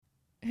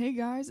Hey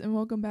guys, and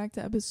welcome back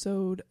to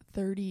episode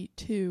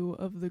 32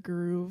 of The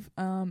Groove.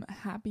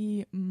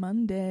 Happy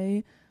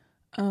Monday.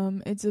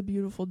 It's a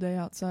beautiful day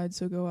outside,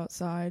 so go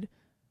outside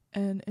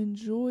and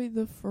enjoy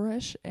the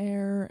fresh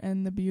air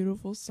and the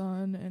beautiful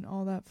sun and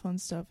all that fun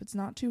stuff. It's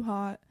not too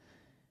hot,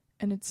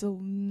 and it's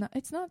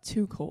not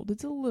too cold.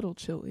 It's a little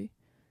chilly.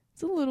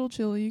 It's a little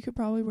chilly. You could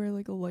probably wear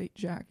like a light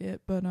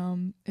jacket, but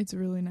it's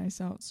really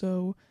nice out.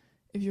 So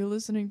if you're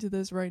listening to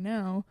this right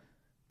now,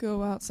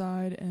 go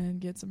outside and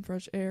get some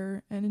fresh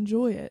air and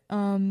enjoy it.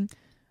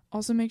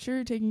 Also make sure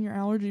you're taking your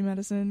allergy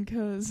medicine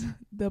because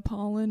the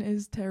pollen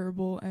is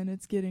terrible and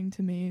it's getting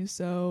to me.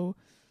 So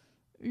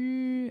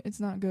it's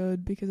not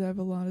good because I have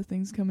a lot of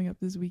things coming up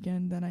this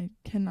weekend that I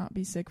cannot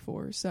be sick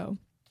for. So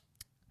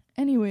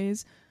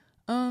anyways,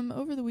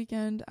 over the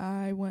weekend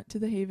I went to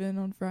the Haven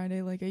on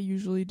Friday like I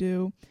usually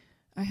do.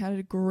 I had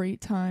a great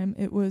time.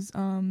 It was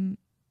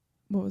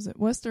what was it?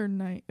 Western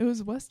night. It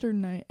was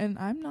Western night, and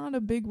I'm not a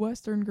big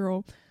Western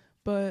girl,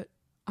 but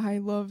I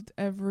loved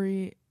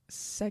every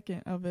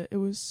second of it. It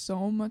was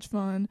so much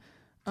fun.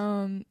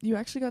 You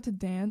actually got to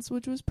dance,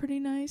 which was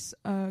pretty nice,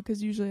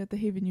 because usually at the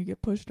Haven you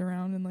get pushed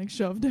around and like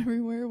shoved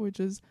everywhere,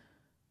 which is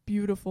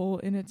beautiful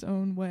in its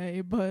own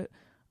way, but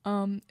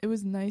it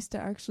was nice to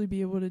actually be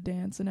able to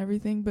dance and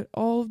everything. But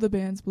all of the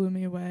bands blew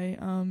me away.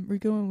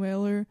 Rico and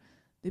Whaler,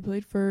 they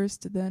played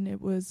first, then it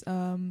was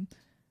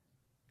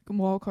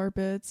Wall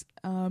Carpets,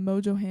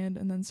 Mojo Hand,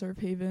 and then Surf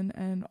Haven,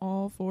 and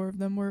all four of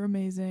them were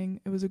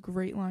amazing. It was a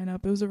great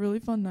lineup. It was a really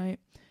fun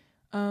night.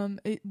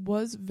 It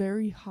was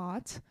very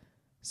hot,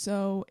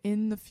 so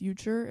in the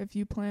future, if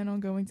you plan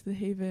on going to the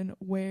Haven,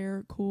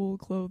 wear cool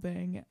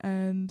clothing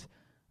and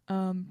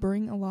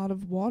bring a lot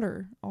of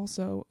water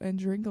also, and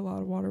drink a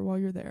lot of water while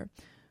you're there.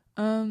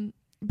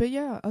 But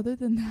yeah, other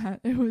than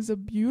that, it was a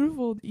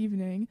beautiful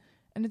evening,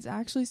 and it's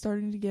actually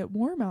starting to get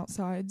warm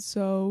outside,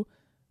 so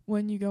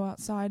when you go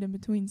outside in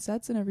between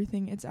sets and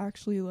everything, it's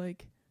actually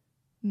like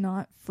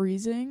not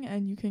freezing,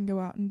 and you can go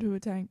out into a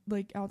tank,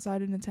 like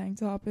outside in a tank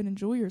top, and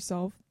enjoy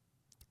yourself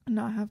and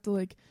not have to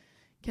like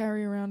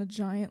carry around a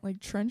giant like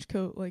trench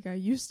coat like I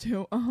used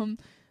to.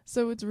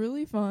 So it's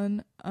really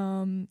fun.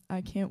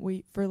 I can't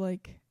wait for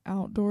like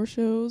outdoor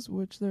shows,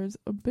 which there's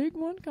a big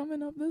one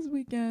coming up this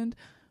weekend,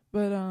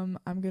 but I'm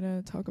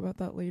gonna talk about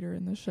that later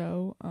in the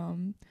show.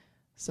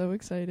 So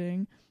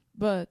exciting.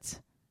 But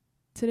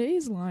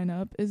today's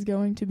lineup is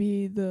going to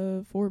be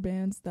the 4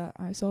 bands that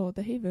I saw at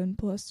the Haven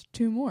plus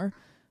 2 more.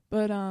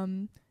 But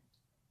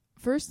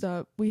first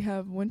up, we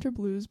have Winter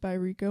Blues by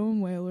Rico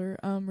and Whaler.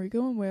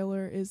 Rico and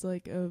Whaler is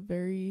like a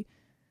very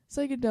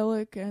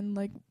psychedelic and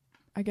like,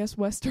 I guess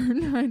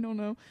Western, I don't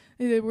know.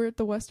 They were at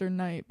the Western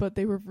night, but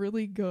they were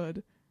really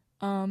good.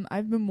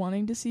 I've been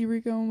wanting to see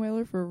Rico and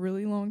Whaler for a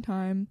really long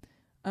time.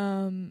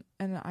 And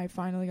I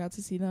finally got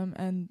to see them,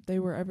 and they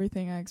were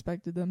everything I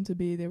expected them to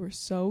be. They were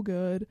so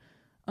good.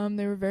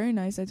 They were very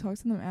nice. I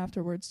talked to them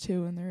afterwards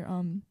too, and they're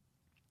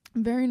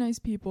very nice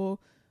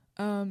people.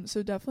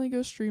 So definitely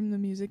go stream the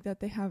music that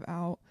they have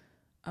out.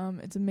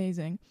 It's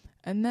amazing.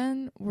 And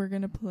then we're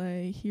gonna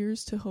play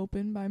Here's to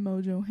Hopin' by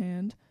Mojo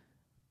Hand.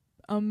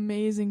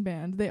 Amazing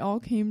band. They all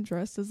came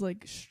dressed as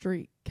like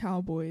straight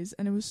cowboys,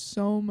 and it was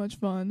so much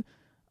fun.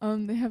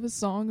 They have a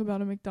song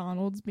about a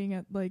McDonald's being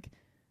at like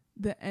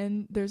the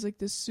end. There's like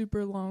this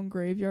super long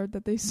graveyard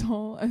that they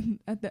saw,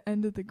 and at the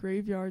end of the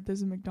graveyard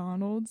there's a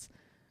McDonald's.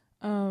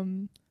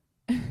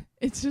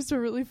 It's just a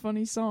really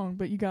funny song,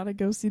 but you gotta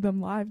go see them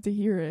live to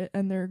hear it,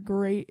 and they're a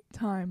great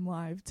time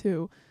live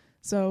too.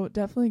 So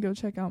definitely go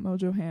check out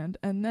Mojo Hand.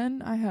 And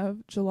then I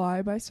have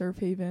July by Surf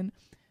Haven.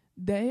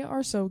 They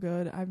are so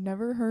good. I've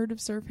never heard of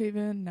Surf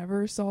Haven,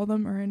 never saw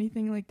them or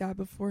anything like that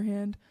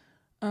beforehand.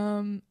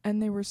 And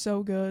they were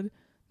so good.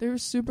 They were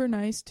super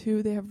nice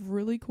too. They have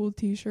really cool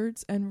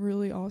t-shirts and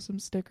really awesome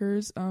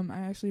stickers.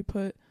 I actually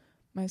put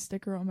my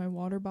sticker on my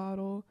water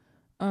bottle.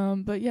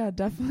 But yeah,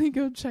 definitely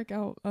go check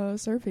out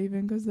Surf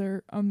Haven because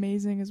they're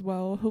amazing as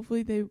well.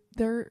 Hopefully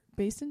they're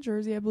based in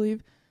Jersey, I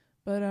believe,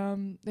 but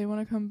they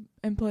want to come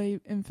and play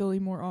in Philly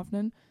more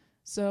often.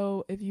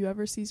 So if you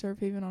ever see Surf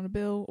Haven on a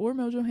bill, or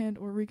Mojo Hand,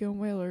 or Rico and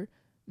Whaler,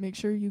 make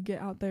sure you get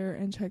out there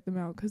and check them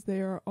out because they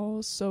are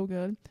all so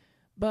good.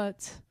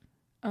 But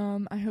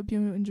I hope you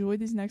enjoy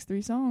these next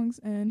 3 songs,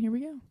 and here we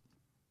go.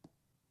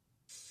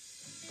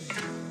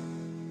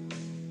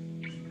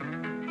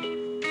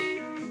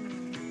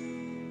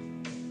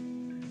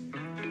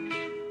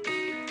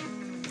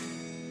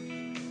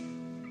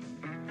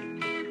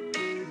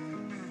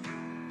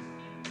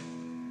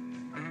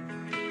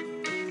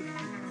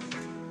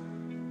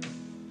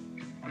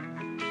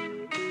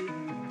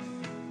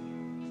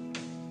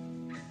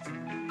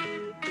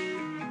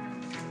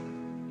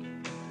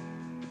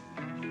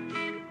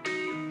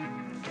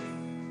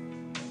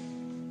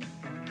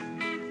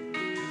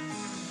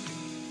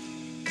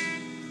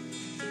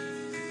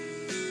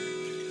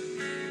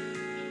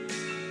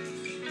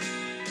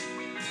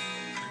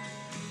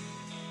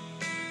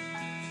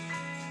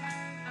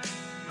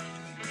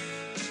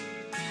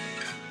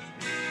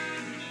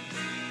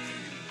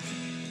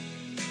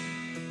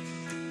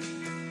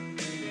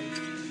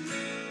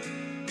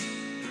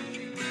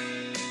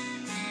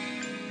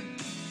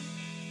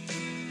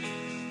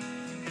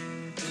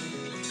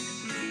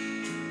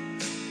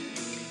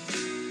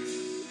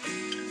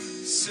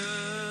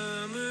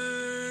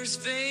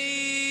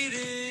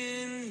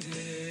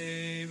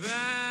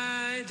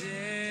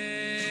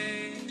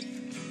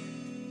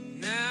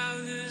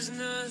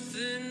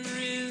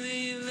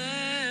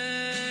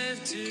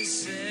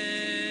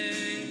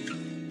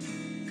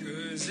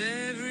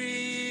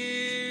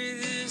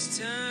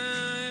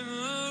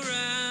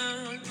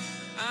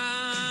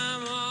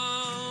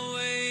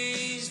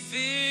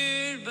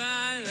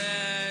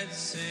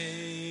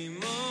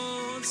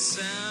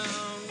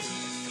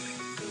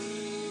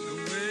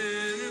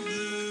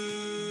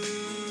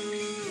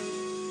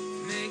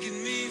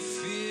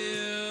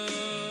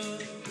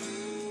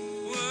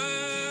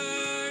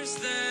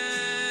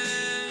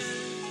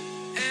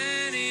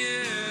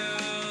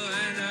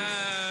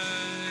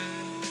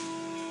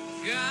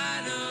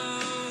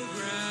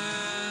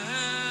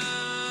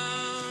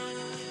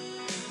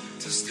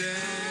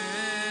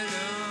 stand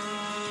on.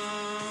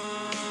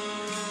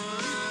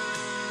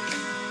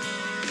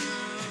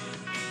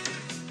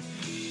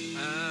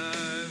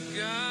 I've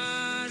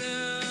got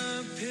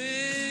a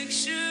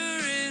picture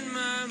in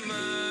my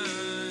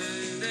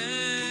mind,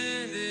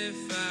 and if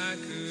I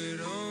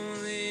could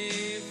only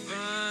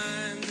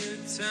find the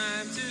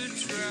time to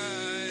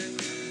try,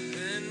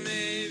 then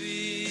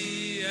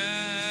maybe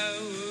I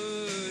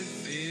would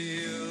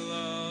feel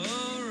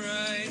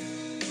alright.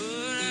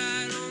 But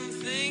I don't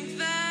think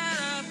that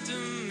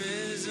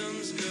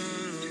optimism's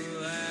gonna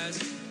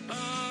last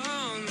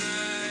all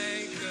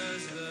night,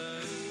 'cause the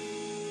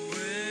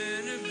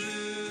winter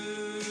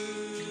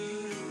blues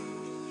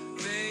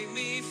make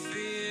me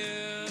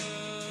feel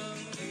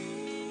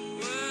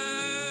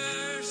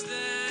worse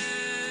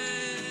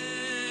than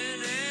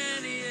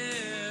any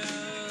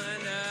ill,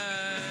 and I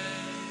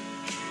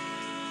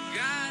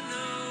got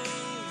no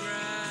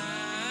ground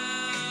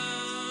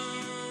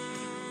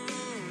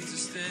to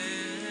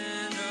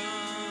stand on.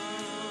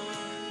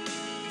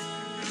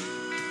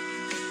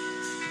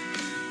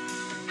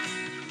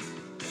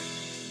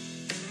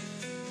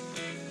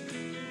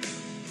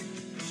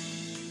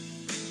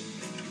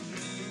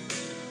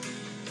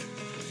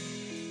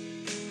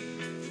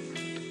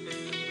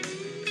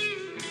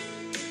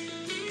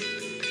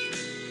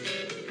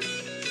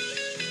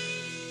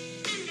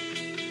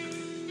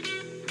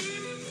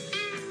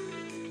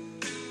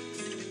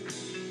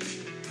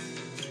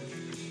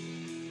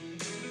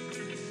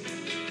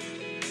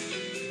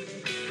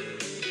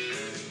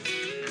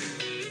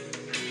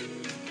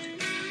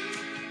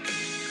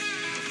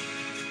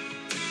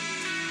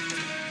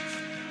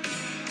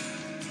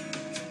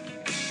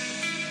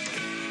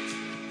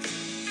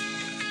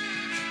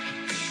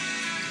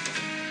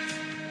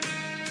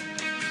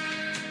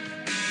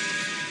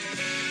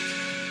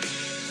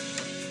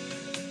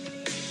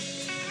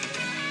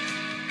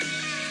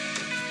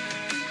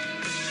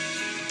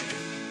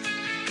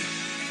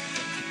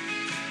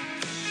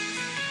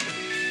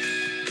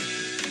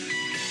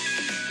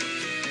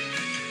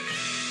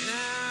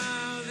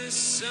 Now the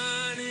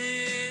sun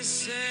is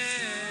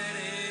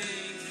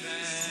setting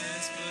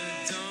fast, but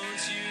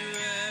don't you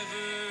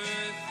ever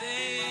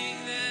think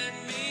that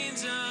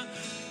means I'm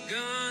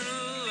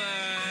gonna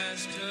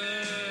last,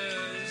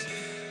 'cause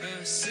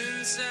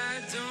since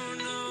I don't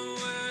know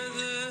where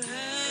the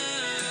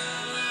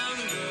hell I'm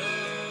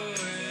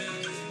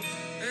going,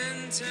 then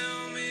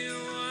tell me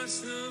what's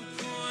the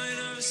point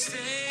of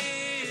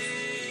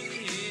staying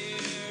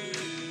here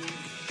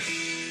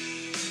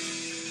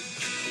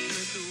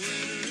with the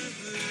winter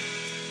blues,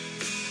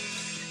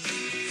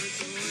 with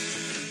the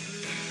winter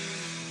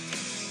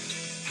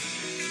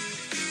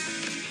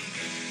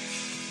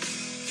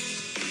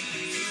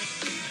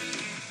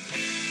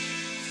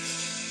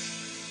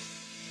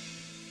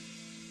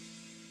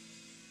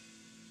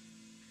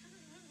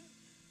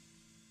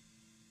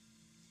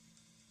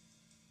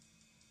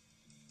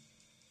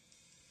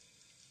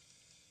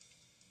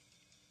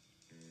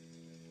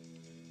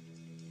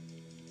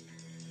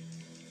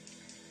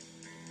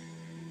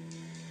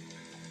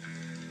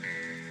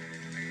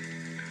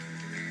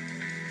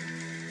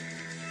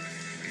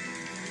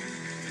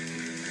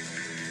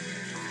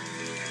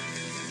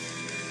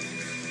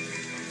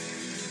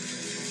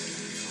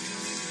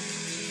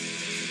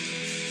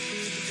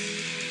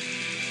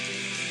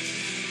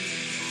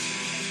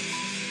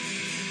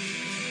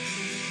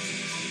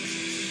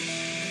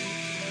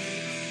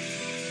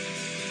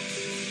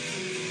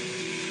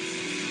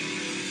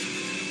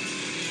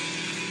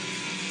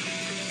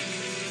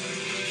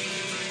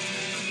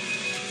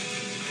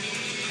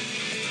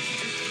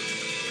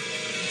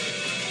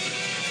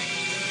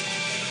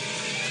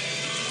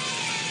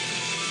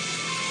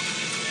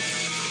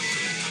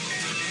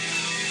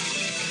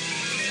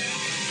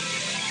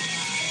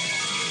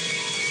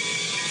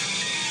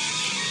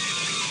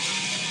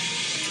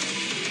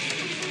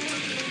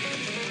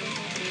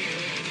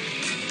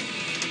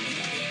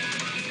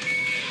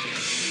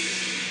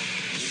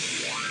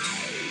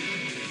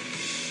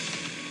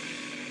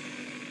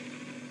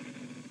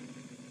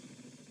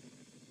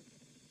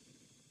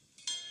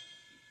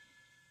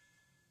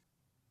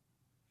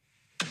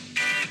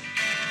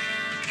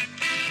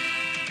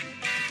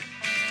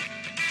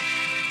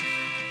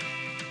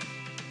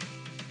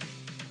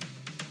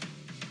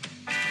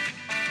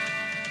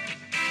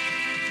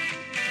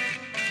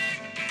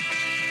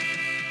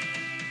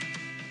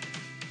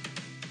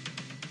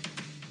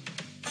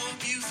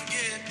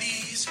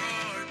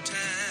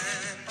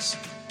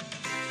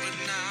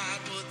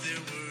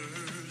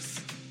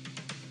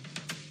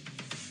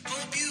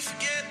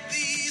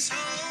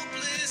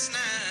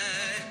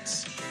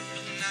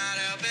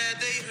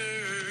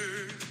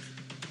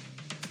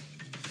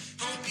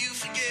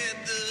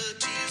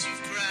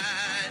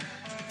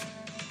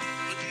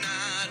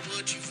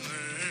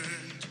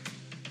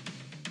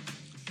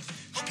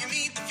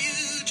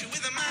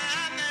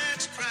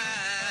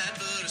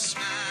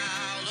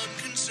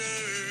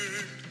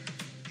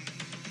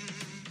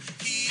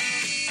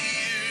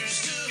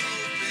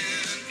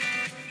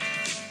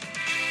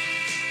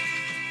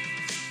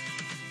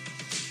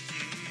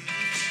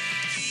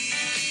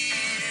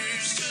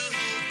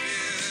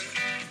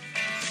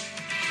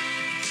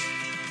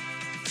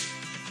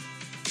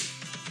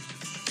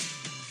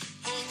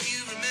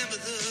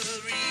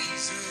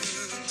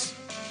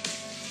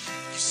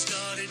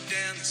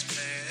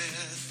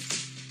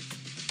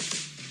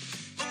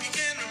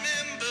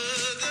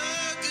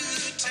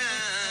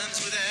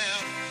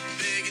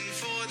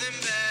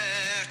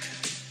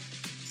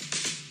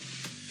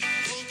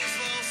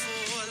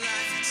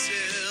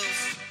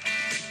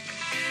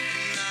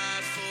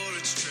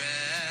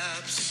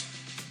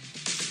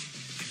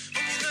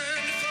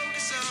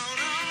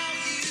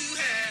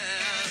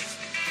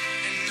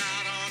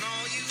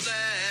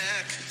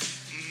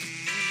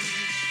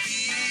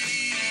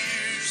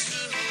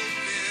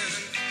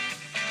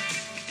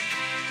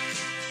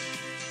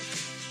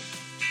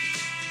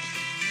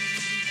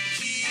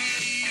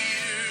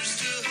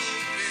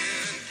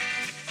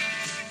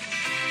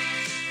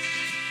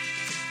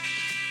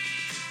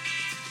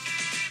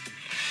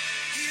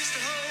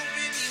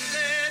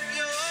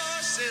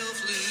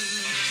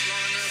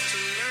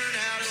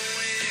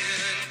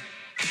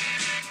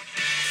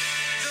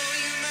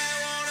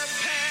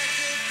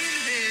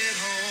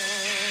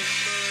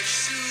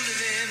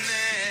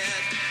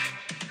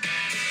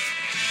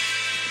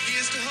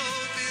Here's to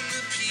hoping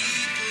the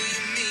people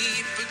you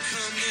meet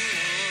become the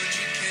ones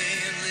you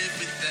can't live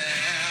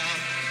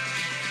without.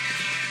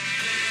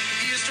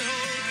 Here's to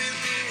hoping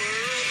the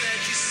world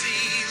that you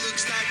see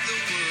looks like the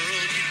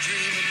world you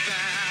dream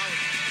about.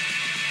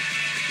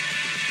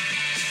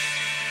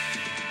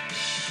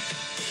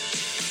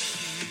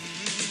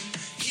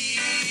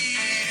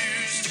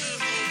 Here's to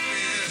hoping.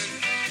 Here's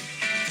to hoping.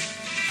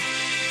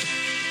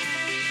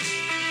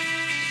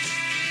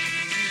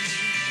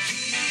 Here's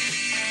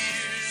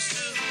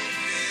to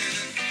hoping.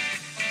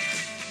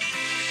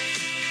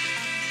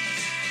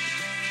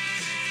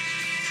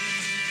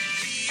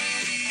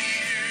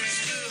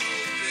 Here's to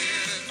hoping.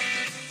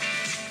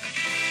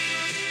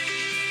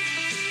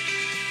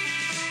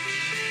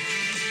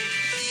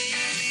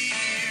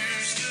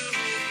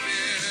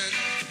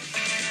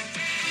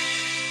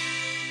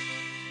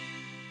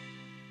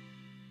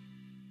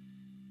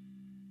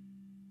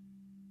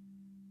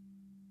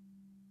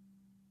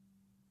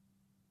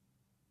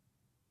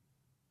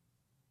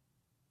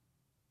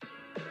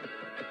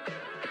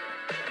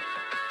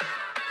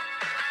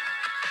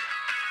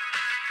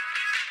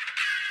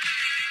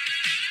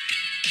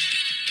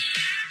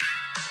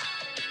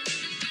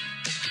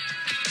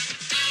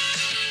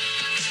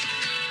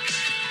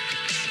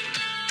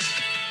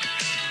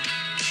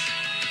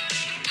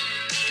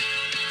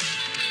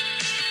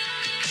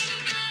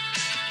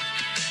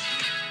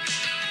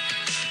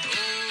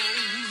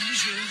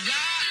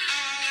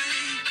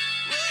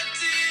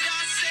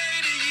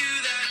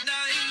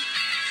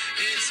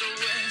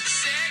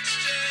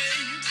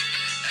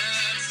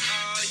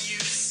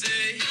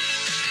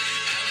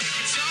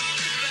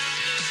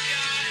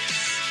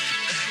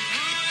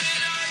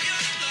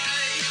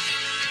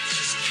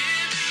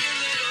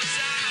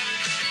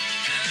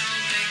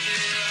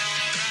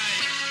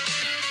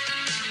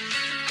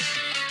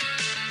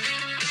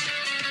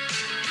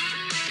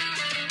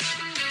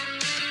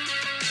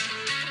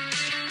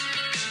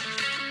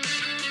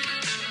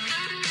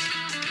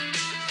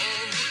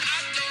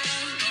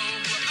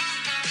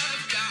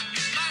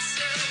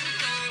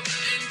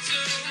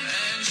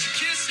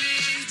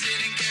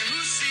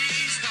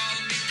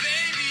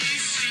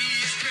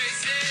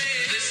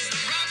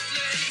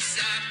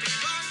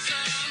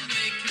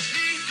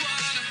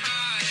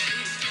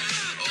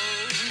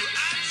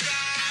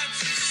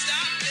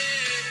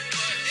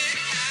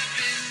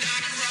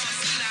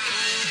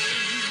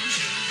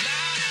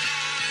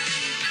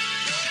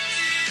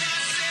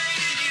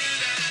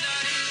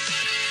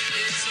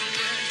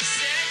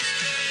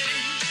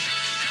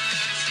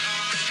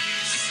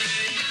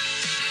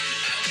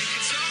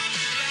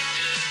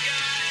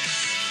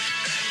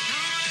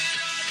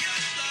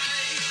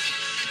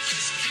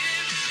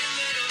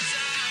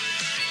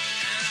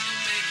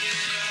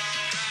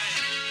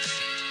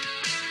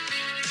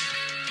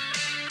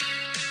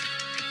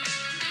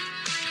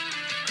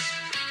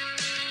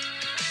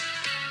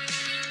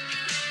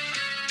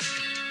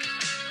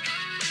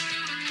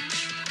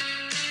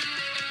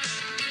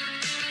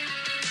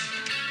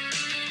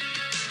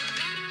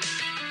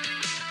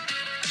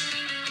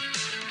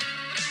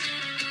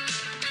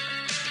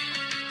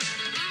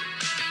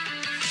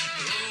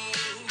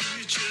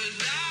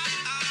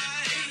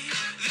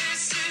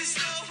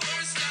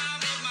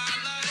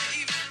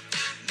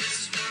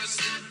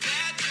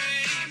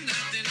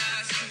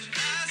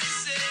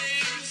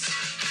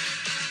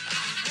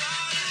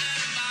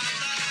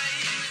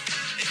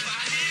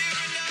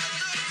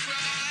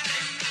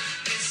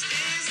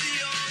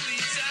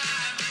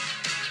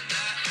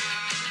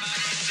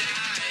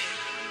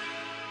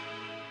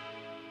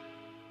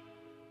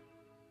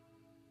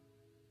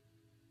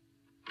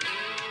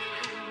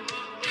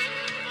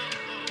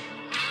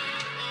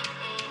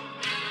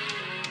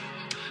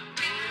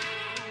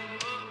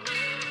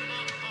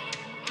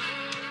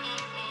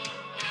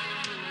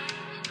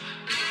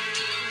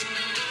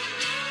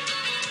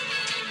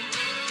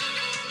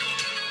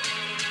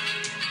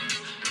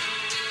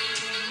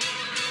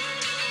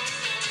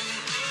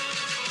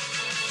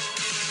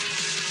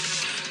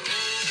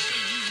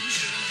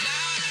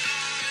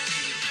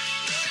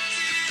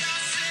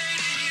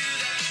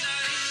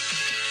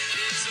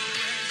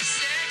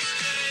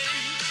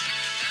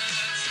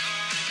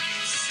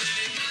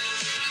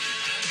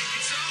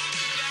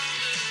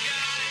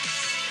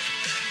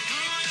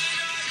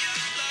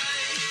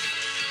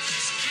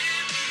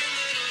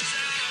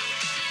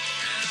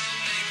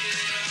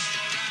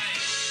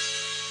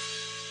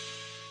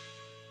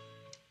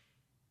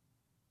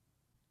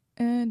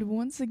 And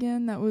once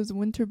again, that was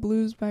Winter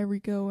Blues by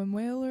Rico and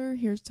Whaler,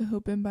 Here's to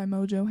Hopin' by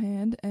Mojo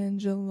Hand, and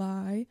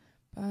July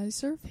by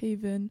Surf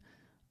Haven.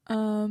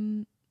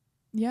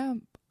 Yeah,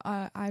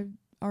 I've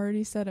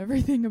already said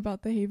everything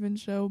about the Haven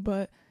show,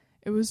 but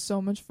it was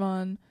so much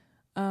fun.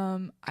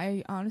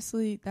 I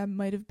honestly, that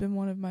might have been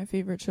one of my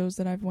favorite shows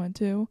that I've went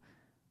to.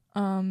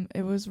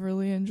 It was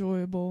really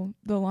enjoyable.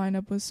 The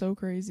lineup was so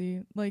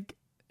crazy. Like,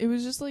 it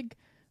was just like,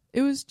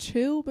 it was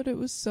chill, but it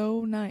was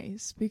so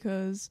nice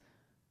because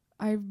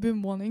I've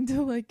been wanting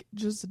to like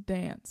just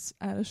dance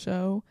at a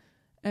show,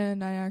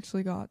 and I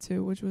actually got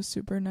to, which was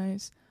super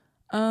nice.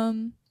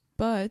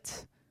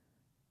 But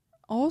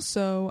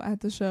Also at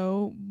the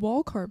show,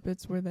 Wall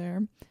Carpets were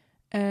there,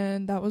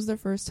 and that was their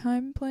first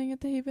time playing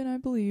at the Haven, I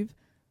believe,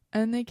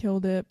 and they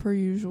killed it per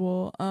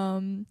usual.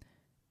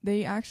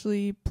 They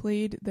actually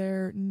played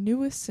their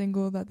newest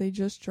single that they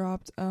just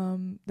dropped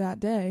that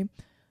day,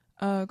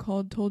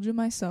 called Told You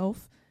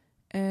Myself,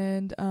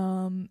 and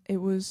it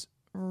was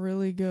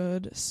really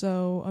good.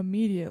 So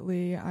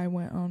immediately I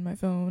went on my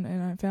phone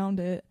and I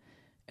found it,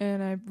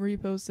 and I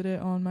reposted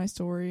it on my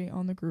story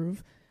on the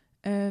Groove,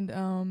 and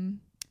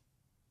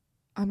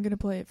I'm gonna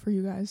play it for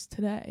you guys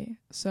today.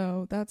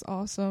 So that's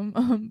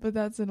awesome. But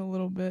that's in a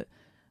little bit.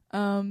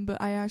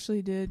 But I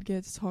actually did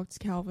get to talk to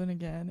Calvin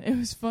again. It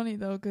was funny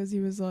though, because he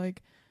was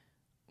like,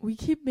 we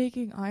keep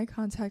making eye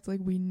contact like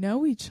we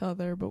know each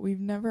other, but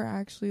we've never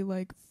actually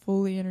like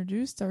fully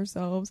introduced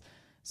ourselves.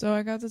 So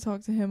I got to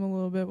talk to him a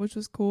little bit, which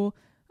was cool.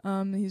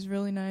 He's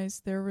really nice.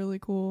 They're really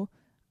cool.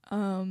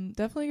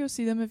 Definitely go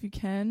see them if you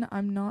can.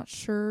 I'm not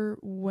sure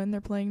when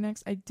they're playing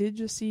next. I did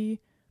just see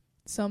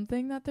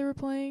something that they were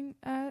playing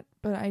at,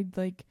 but I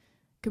like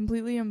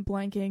completely am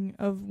blanking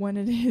of when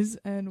it is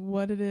and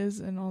what it is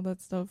and all that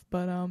stuff.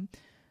 But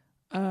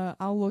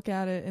I'll look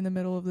at it in the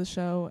middle of the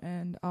show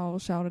and I'll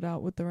shout it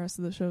out with the rest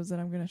of the shows that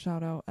I'm gonna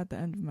shout out at the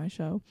end of my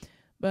show.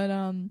 But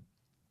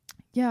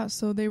yeah,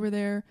 so they were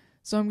there.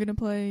 So I'm gonna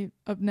play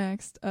up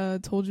next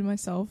Told You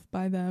Myself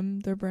by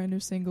them, their brand new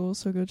single,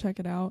 so go check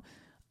it out.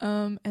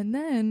 And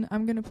then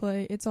I'm gonna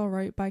play It's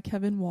Alright by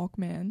Kevin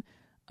Walkman.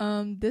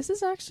 This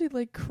is actually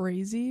like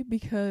crazy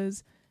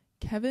because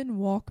Kevin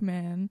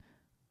Walkman,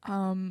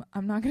 I'm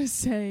not gonna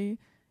say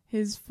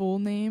his full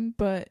name,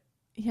 but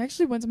he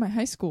actually went to my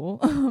high school.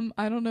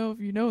 I don't know if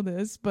you know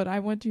this, but I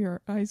went to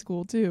your high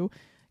school too,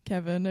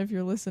 Kevin, if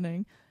you're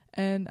listening.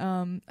 And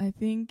I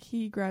think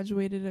he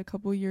graduated a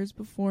couple years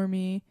before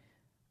me,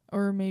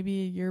 or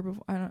maybe a year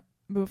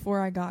before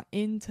I got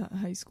into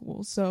high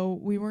school. So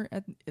we weren't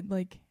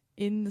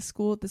in the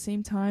school at the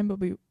same time, but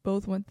we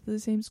both went to the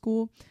same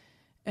school.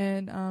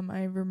 And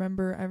I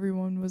remember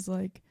everyone was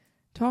like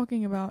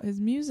talking about his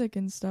music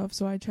and stuff,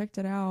 so I checked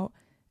it out,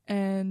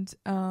 and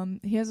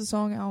he has a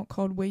song out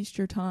called Waste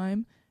Your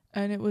Time,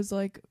 and it was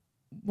like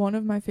one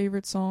of my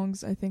favorite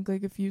songs, I think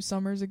like a few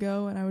summers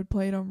ago, and I would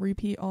play it on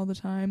repeat all the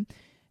time.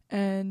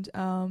 And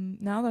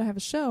now that I have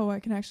a show, I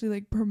can actually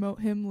like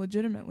promote him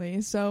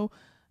legitimately. So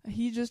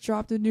he just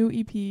dropped a new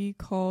EP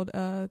called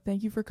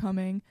Thank You for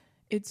Coming.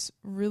 It's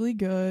really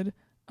good.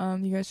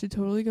 You guys should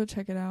totally go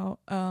check it out.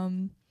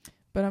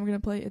 But I'm gonna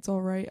play It's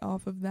Alright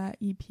off of that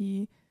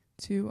EP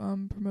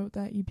to promote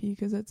that EP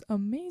because it's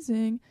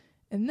amazing.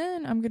 And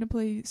then I'm gonna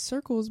play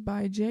Circles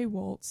by Jay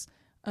Waltz.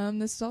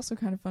 This is also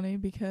kind of funny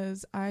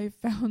because I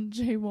found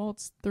Jay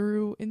Waltz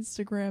through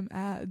Instagram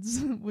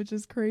ads, which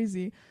is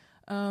crazy.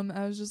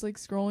 I was just like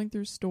scrolling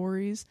through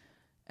stories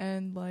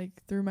and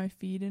like through my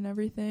feed and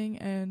everything,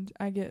 and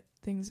I get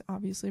things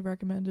obviously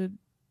recommended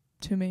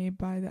to me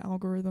by the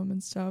algorithm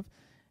and stuff.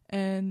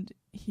 And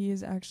he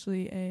is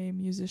actually a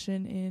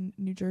musician in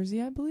New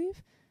Jersey, I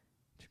believe.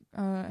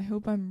 I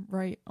hope I'm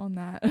right on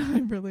that. I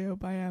really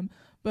hope I am.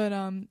 But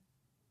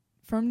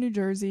from New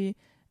Jersey,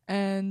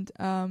 and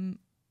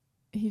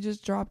he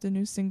just dropped a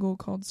new single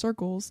called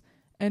Circles,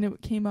 and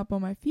it came up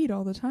on my feed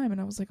all the time, and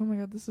I was like, oh my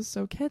god, this is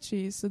so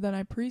catchy. So then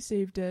I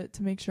pre-saved it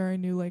to make sure I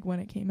knew like when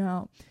it came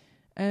out.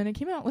 And it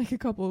came out like a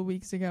couple of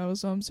weeks ago,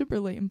 so I'm super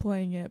late in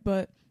playing it,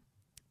 but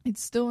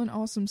it's still an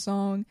awesome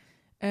song,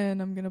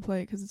 and I'm gonna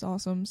play it because it's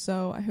awesome.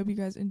 So I hope you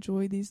guys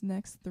enjoy these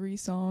next 3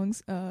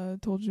 songs.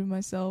 Told You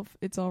Myself,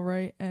 It's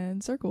Alright,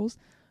 and Circles.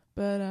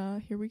 But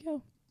here we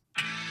go.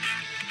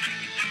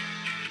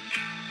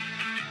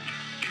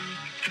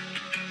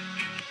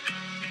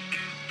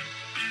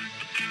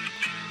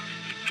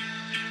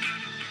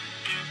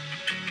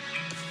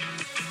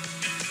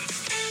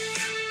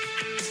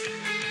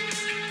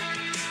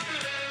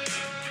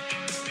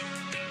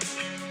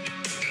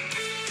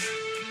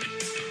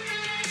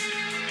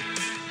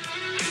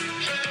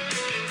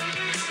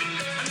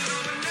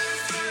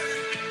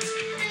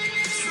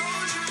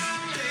 Told you my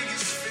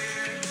biggest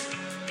fear.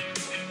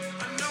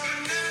 I know I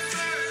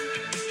never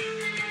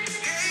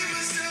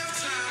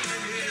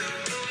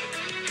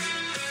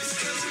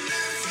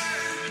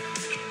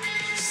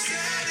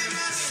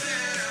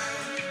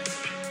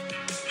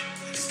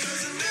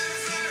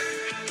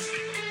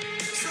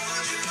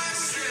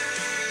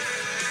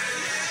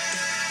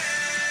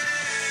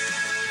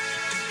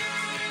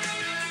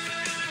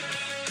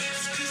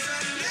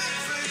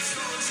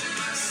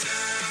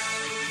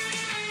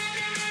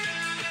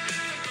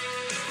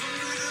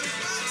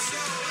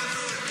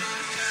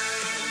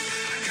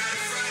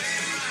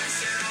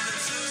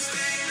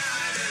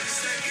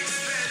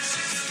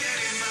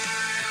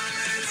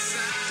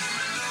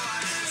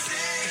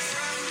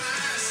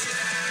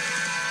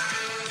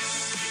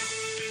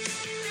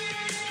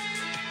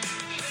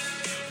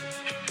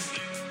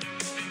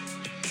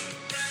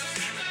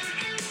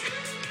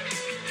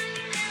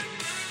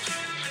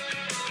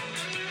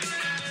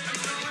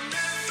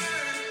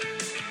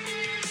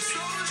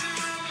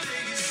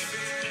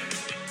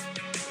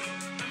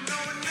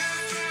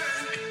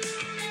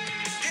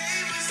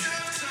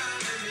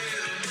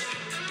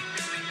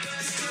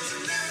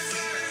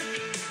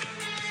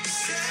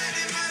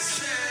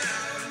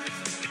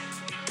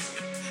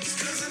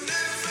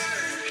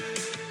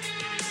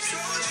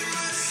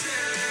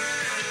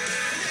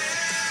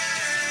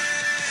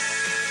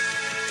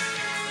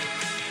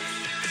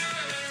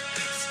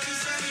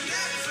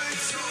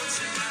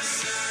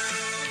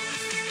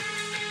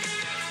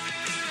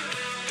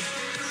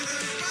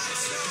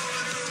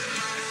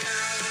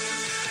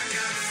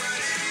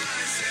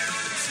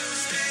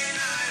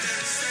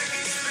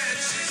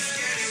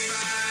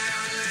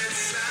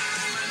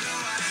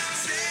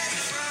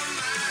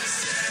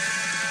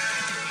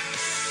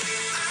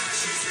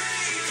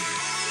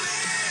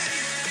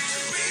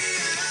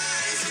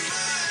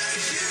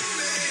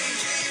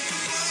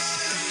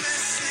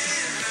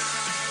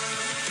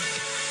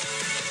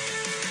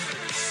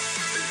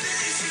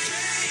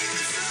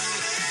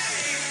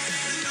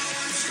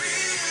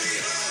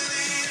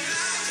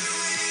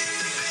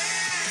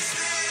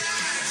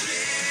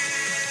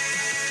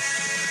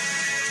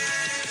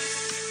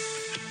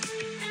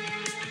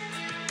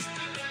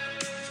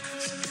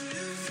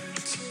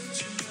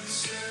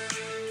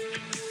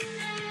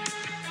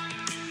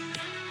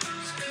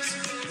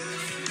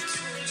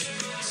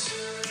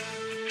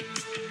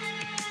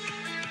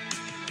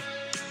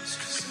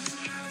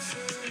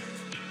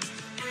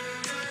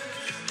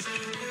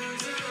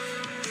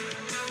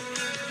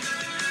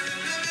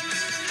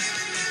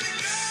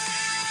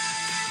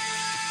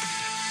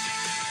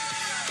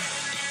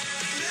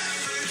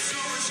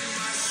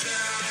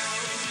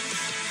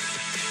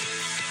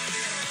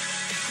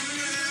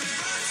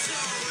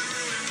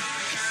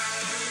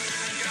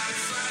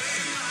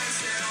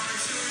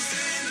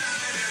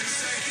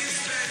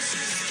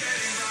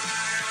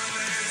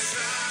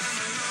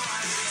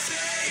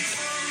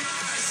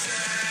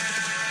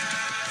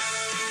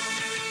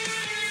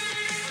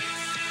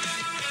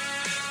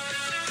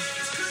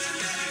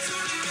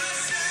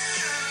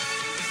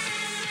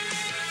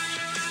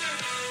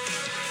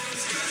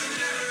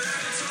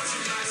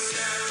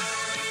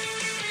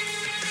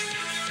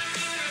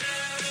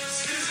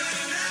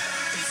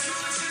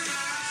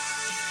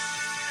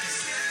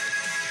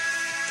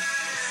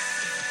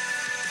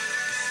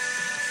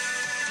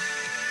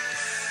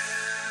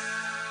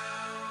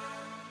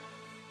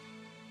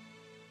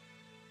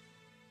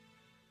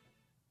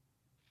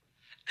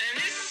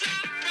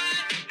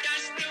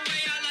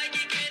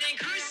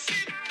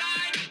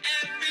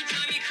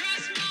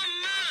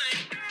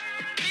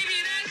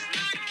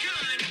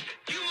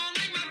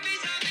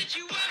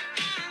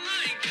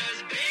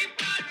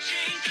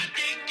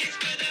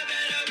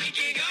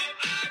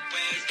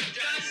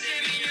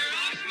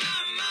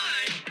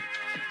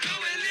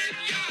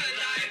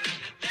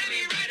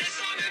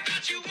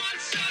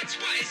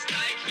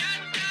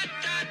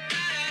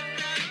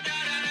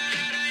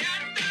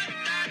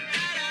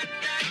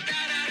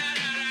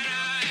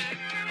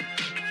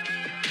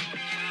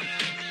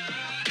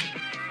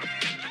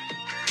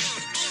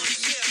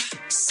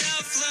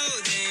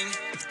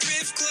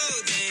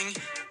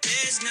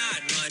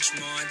much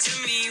more to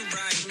me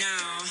right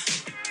now,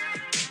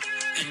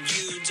 and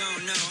you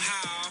don't know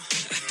how.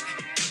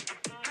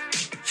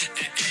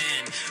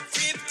 And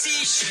ripped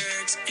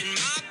t-shirts in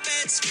my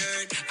bed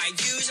skirt, I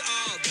use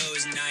all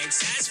those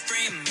nights as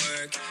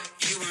framework.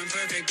 You weren't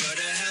perfect, but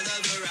a hell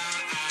of a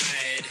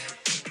ride.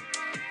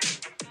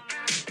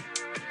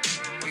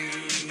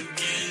 You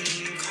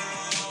can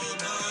call,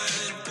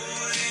 but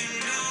boy,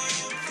 no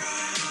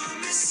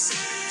promises.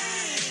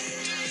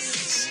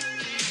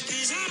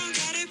 'Cause I don't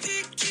gotta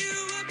pick you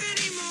up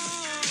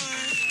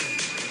anymore.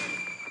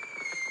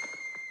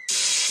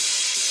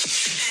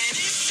 And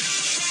it's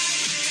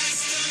alright,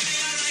 that's the way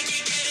I like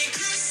it, getting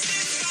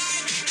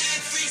crucified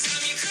every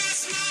time you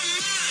cross my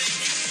mind.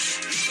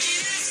 Maybe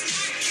that's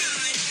not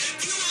kind.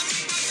 You won't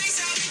make my face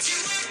out that you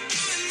were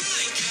on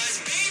mine. 'Cause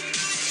babe,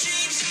 I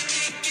changed. I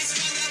think it's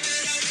for the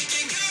better. We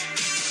can go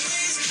both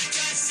ways.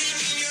 Doesn't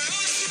mean you're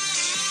off my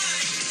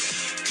mind.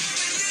 Go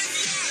and live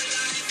your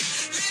life.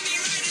 Let me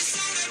write a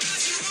song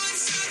about you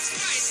once or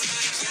twice.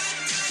 Like ya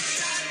da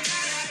da da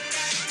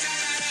da da da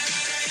da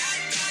da ya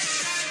da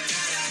da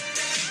da da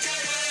da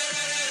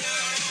da da da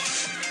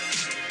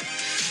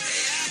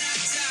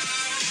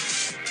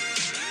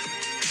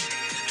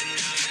And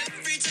now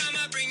every time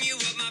I bring you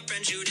up, my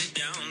friends shoot it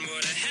down.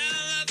 What a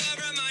hell of a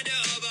reminder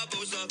of our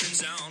both love and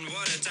sound.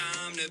 What a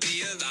time to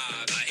be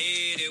alive. I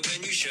hate it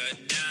when you shut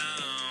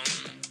down.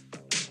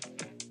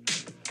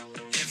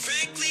 And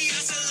frankly, I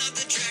still love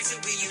the tracks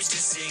that we used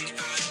to sing.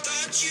 I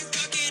thought you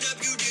fuck it up,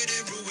 you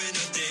didn't ruin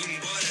a thing.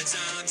 What a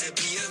time to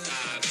be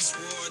alive. I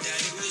swore that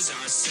it was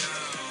our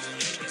sound.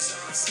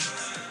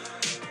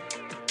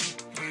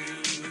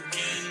 You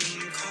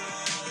can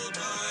call,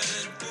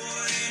 but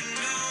boy,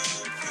 no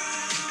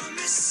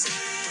promises.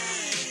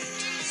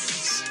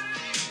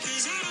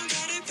 'Cause I don't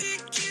gotta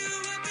pick you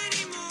up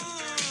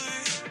anymore.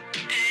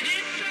 And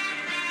it's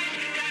alright,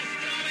 that's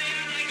the way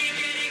I like it,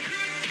 getting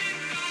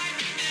crucified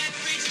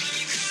every time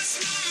you cross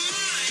my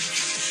mind.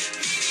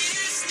 Maybe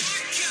that's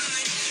not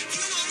kind.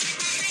 You won't make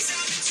my face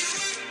out that you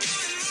were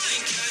on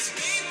mine. 'Cause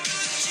babe,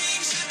 I've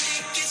changed. I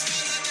think it's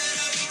for the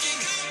better. We can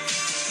go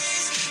both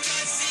ways.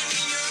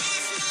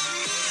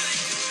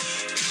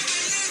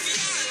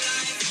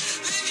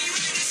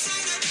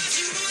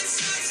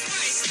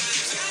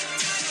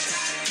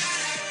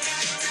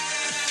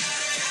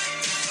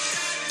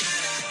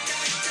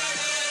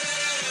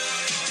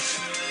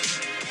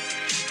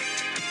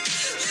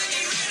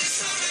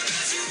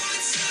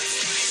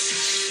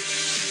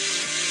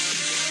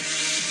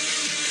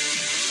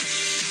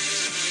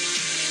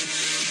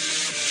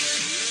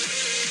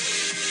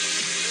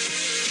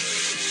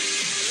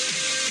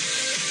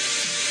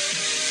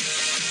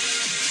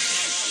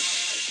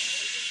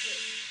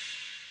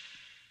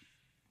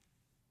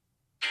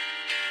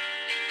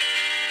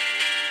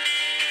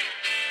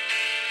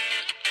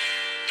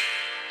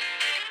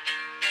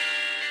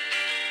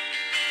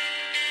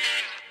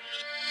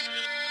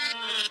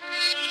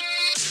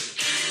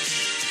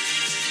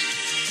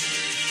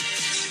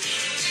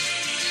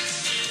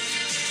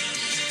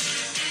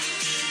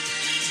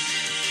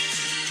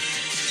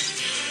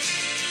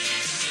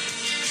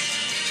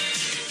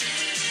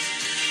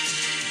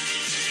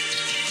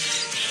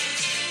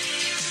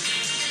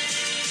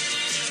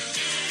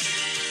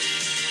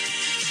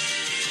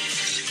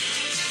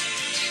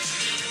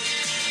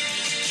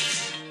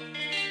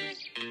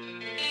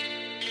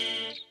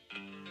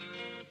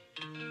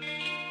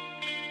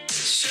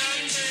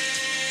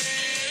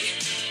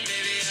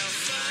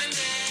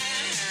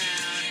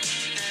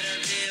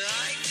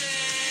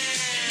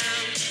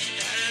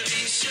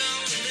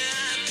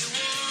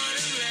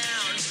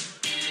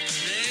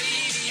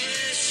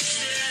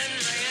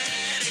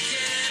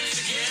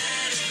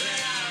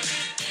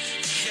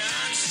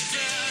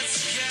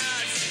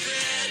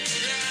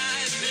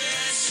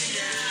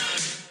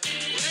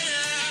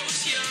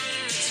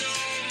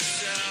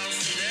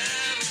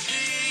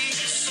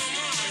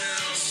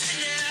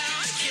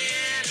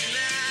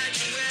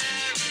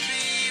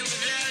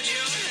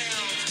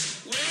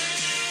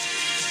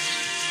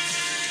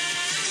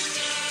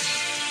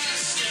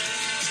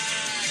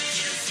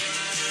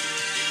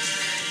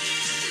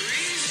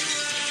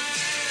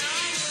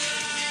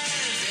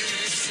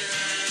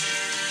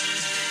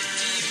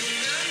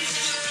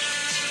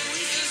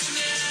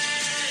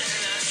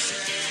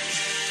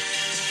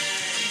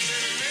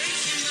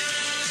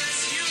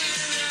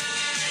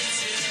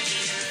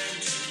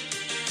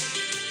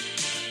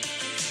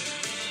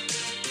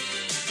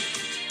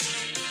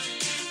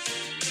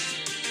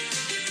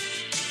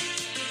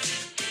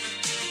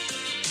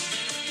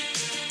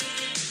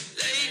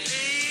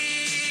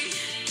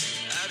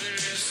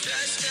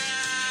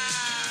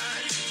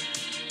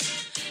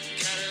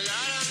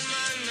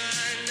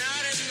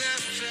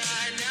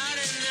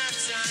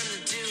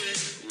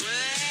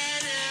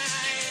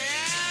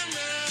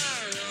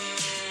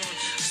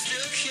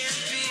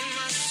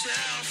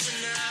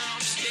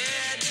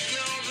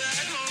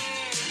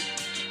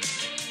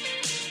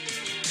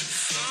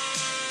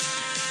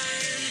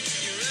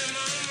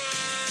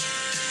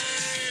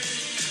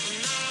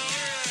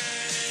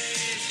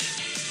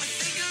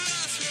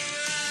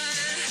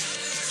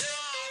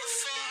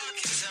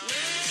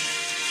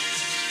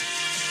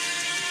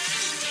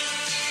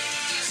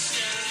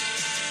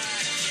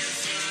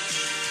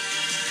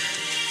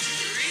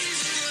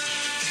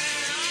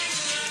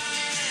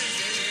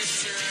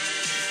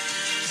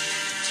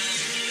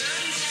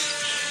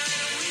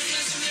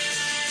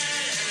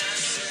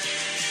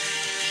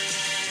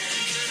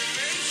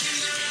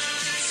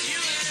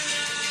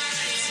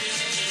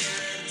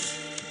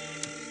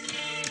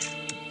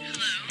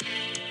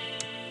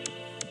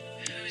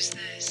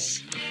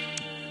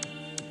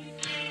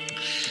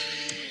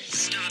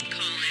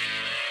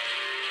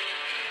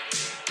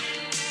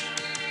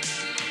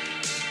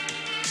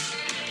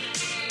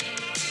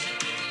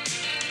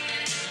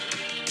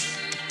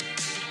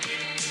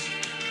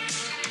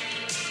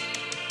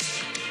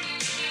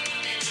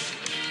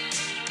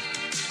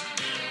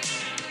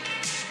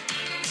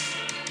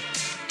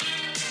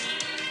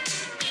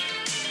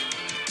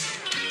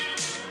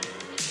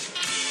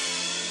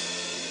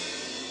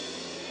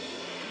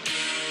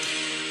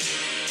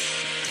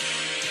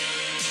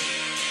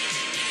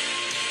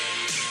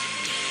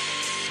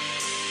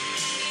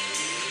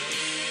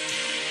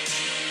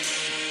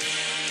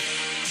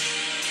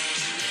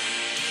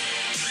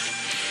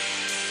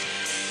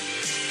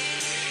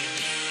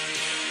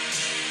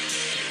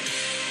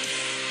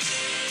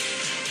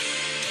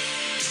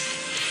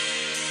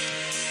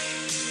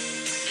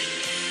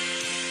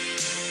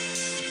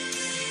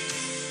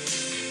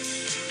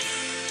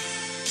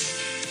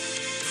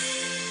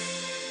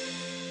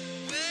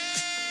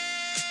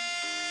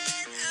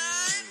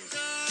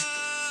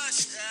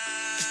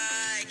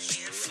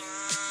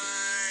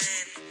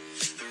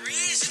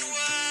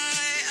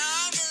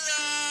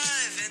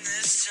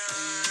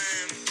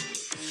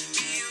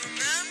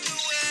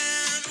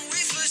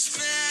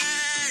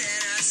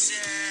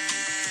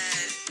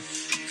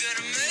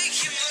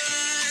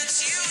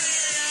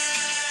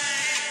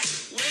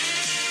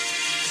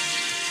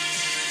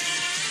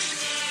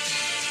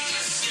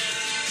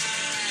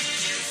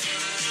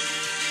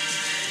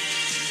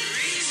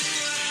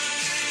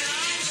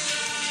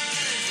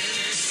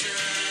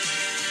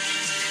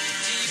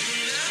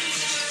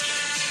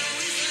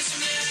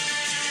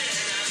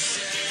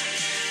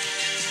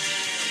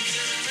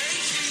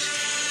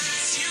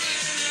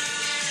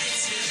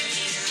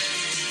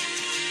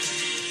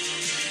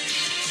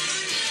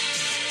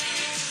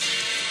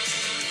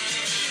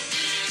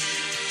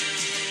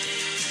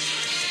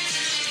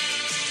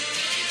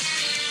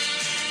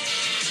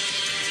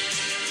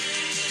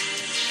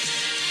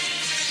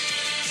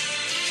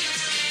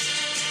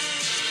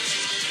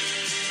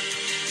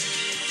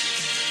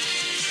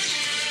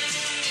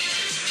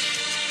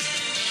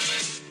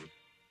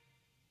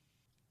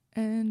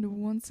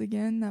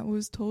 again. That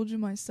was Told You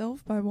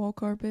Myself by Wall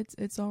Carpets,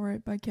 It's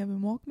Alright by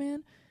Kevin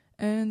Walkman,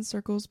 and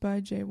Circles by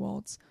Jay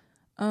Waltz.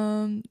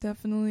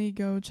 Definitely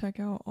go check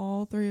out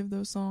all 3 of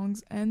those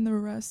songs and the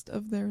rest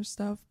of their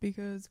stuff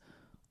because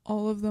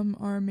all of them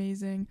are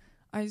amazing.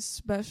 I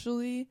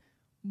especially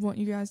want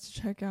you guys to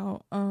check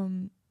out, oh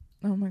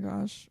my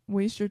gosh,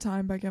 Waste Your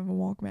Time by Kevin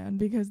Walkman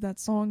because that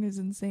song is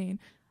insane.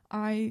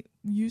 I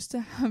used to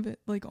have it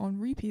like on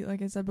repeat,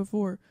 like I said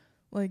before,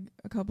 like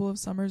a couple of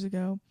summers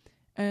ago,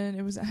 and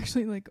it was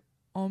actually like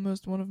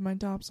almost one of my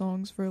top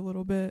songs for a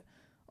little bit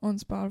on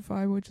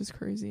Spotify, which is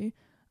crazy.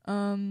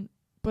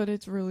 But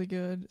it's really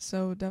good,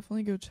 so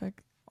definitely go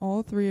check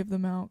all 3 of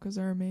them out because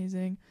they're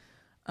amazing.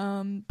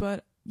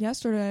 But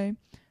yesterday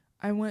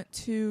I went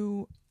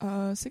to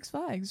Six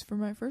Flags for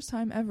my first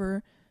time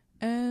ever,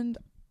 and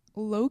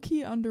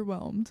low-key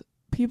underwhelmed.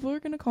 People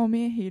are gonna call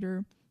me a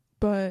hater,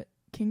 but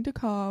King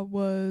Ka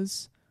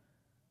was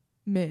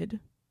mid.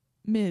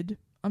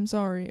 I'm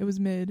sorry, it was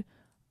mid.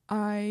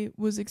 I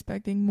was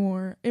expecting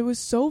more. It was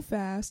so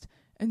fast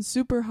and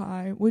super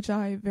high, which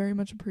I very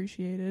much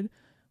appreciated,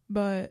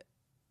 but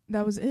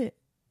that was it.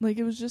 Like,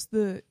 it was just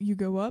you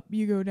go up,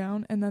 you go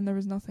down, and then there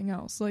was nothing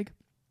else. Like,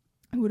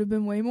 it would have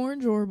been way more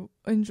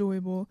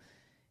enjoyable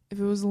if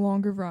it was a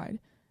longer ride.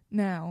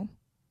 Now,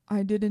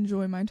 I did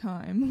enjoy my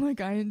time. Like,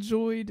 I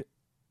enjoyed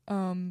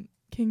King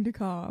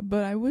Ka,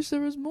 but I wish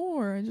there was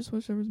more. I just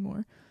wish there was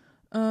more.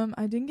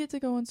 I didn't get to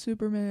go on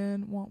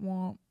Superman, womp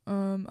womp.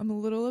 I'm a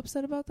little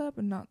upset about that,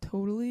 but not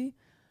totally.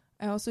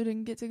 I also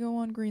didn't get to go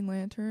on Green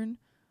Lantern.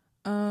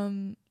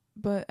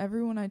 But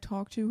everyone I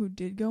talked to who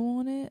did go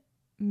on it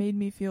made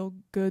me feel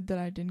good that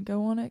I didn't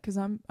go on it, because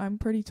I'm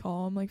pretty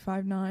tall. I'm like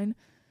 5'9".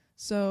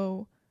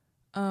 So,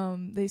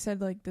 they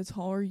said, like, the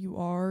taller you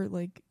are,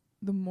 like,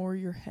 the more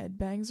your head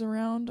bangs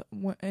around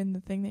and the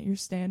thing that you're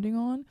standing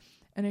on,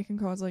 and it can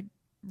cause, like,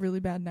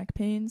 really bad neck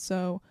pain.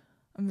 So,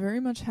 I'm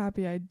very much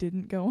happy I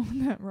didn't go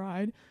on that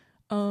ride.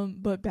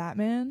 But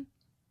Batman,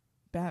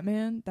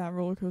 that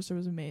roller coaster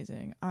was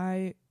amazing.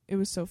 It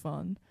was so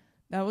fun.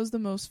 That was the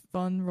most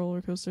fun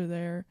roller coaster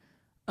there.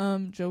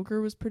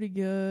 Joker was pretty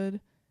good.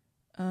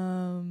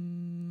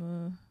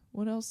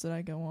 What else did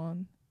I go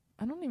on?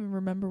 I don't even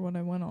remember what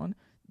I went on.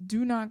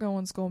 Do not go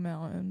on Skull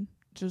Mountain.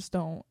 Just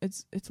don't.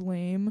 It's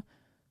lame.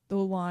 The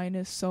line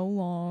is so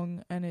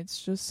long, and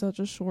it's just such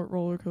a short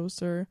roller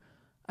coaster.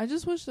 I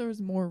just wish there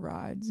was more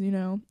rides, you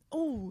know?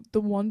 Oh,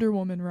 the Wonder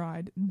Woman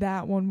ride.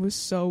 That one was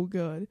so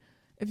good.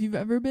 If you've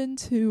ever been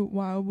to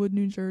Wildwood,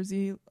 New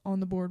Jersey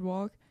on the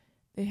boardwalk,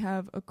 they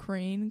have a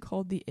crane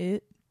called the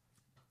It.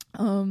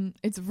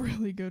 It's a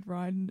really good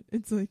ride.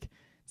 It's like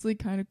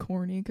kind of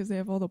corny because they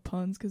have all the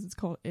puns because it's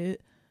called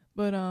It.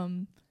 But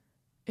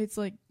it's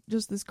like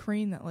just this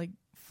crane that like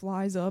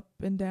flies up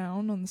and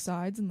down on the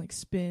sides and like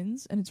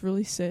spins, and it's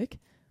really sick.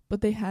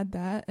 But they had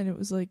that, and it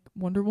was like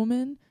Wonder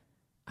Woman.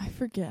 I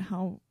forget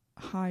how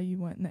high you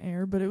went in the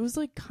air, but it was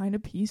like kind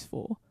of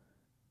peaceful,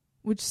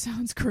 which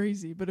sounds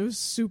crazy, but it was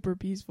super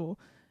peaceful.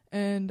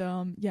 And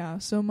yeah,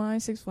 so my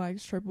Six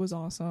Flags trip was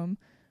awesome.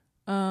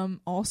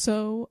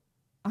 Also,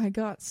 I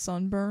got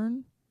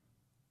sunburn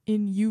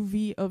in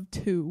UV of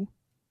 2.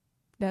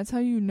 That's how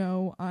you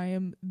know I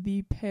am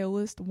the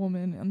palest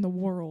woman in the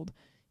world.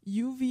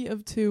 UV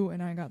of 2,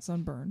 and I got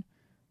sunburn.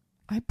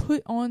 I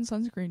put on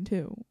sunscreen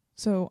too,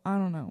 so I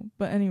don't know.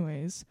 But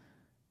anyways,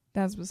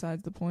 that's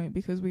besides the point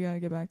because we gotta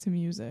get back to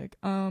music.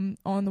 On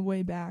the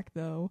way back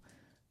though,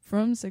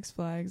 from Six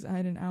Flags, I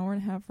had an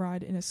 1.5-hour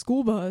ride in a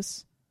school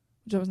bus,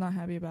 which I was not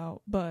happy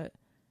about, but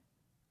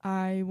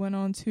I went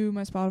on to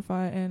my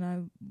Spotify and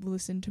I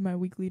listened to my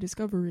weekly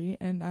discovery,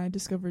 and I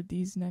discovered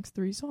these next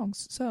 3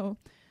 songs. So,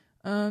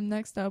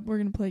 next up, we're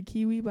gonna play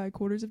Kiwi by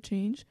Quarters of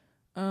Change,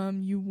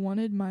 You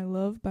Wanted My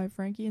Love by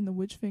Frankie and the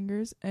Witch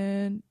Fingers,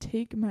 and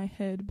Take My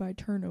Head by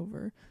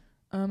Turnover.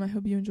 I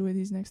hope you enjoy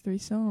these next 3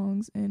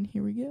 songs, and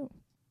here we go.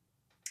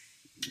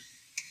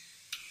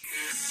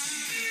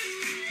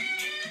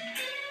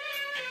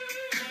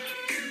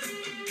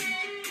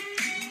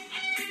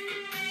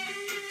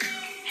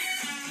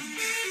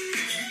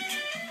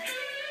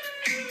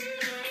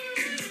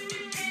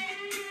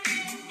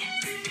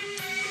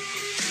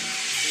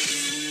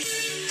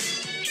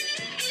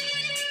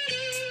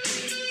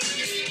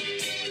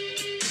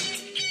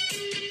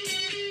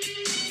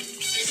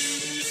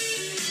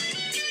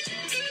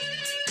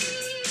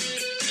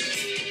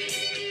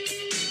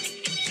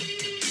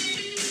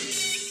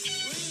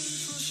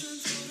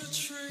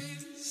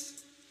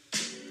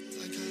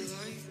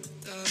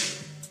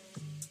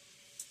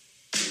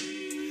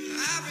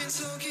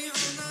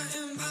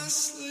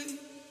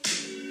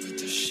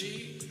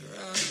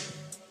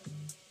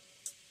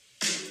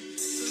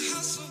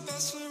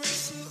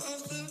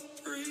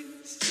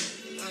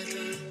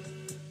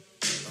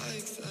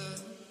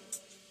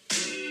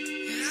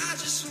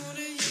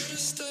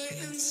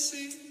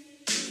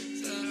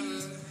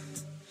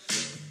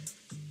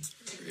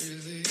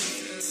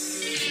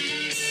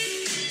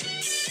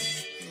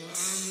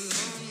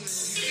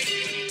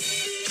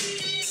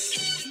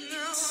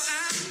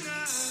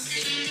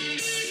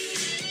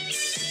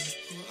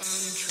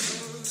 I'm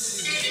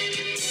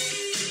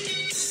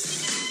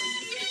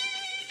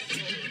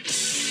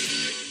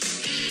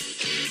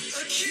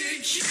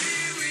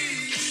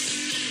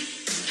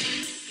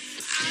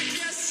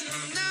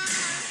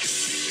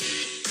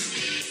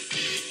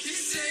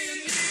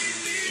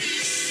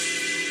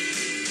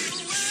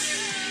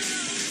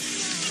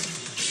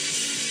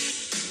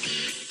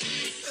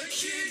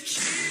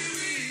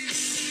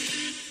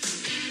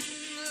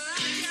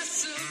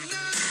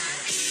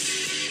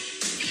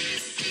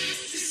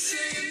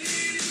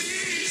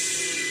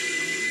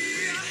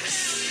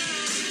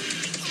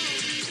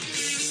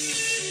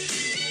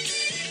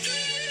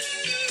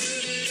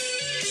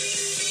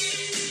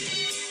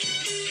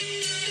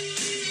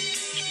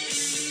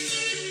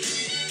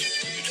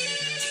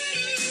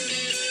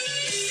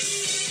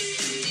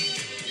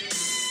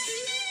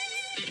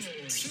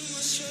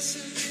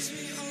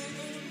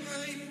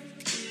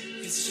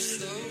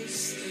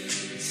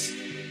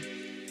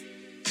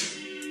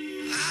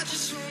I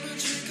just wanna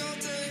drink all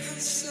day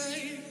and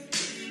say,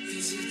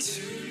 is it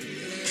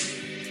too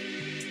late?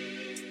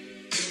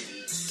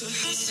 The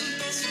hustle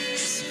bustle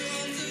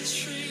whistle of the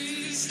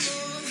trees,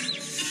 Lord,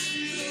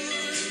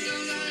 Lord,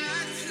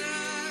 like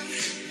that.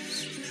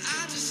 And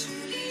I just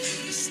want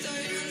you to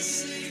stay and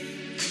see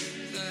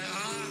that I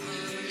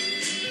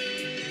really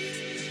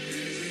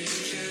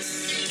care.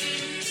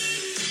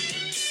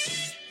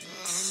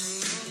 I'm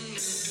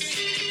lonely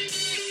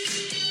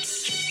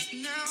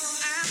now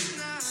and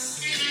now,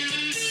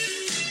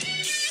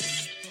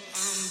 but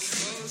I'm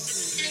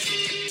close.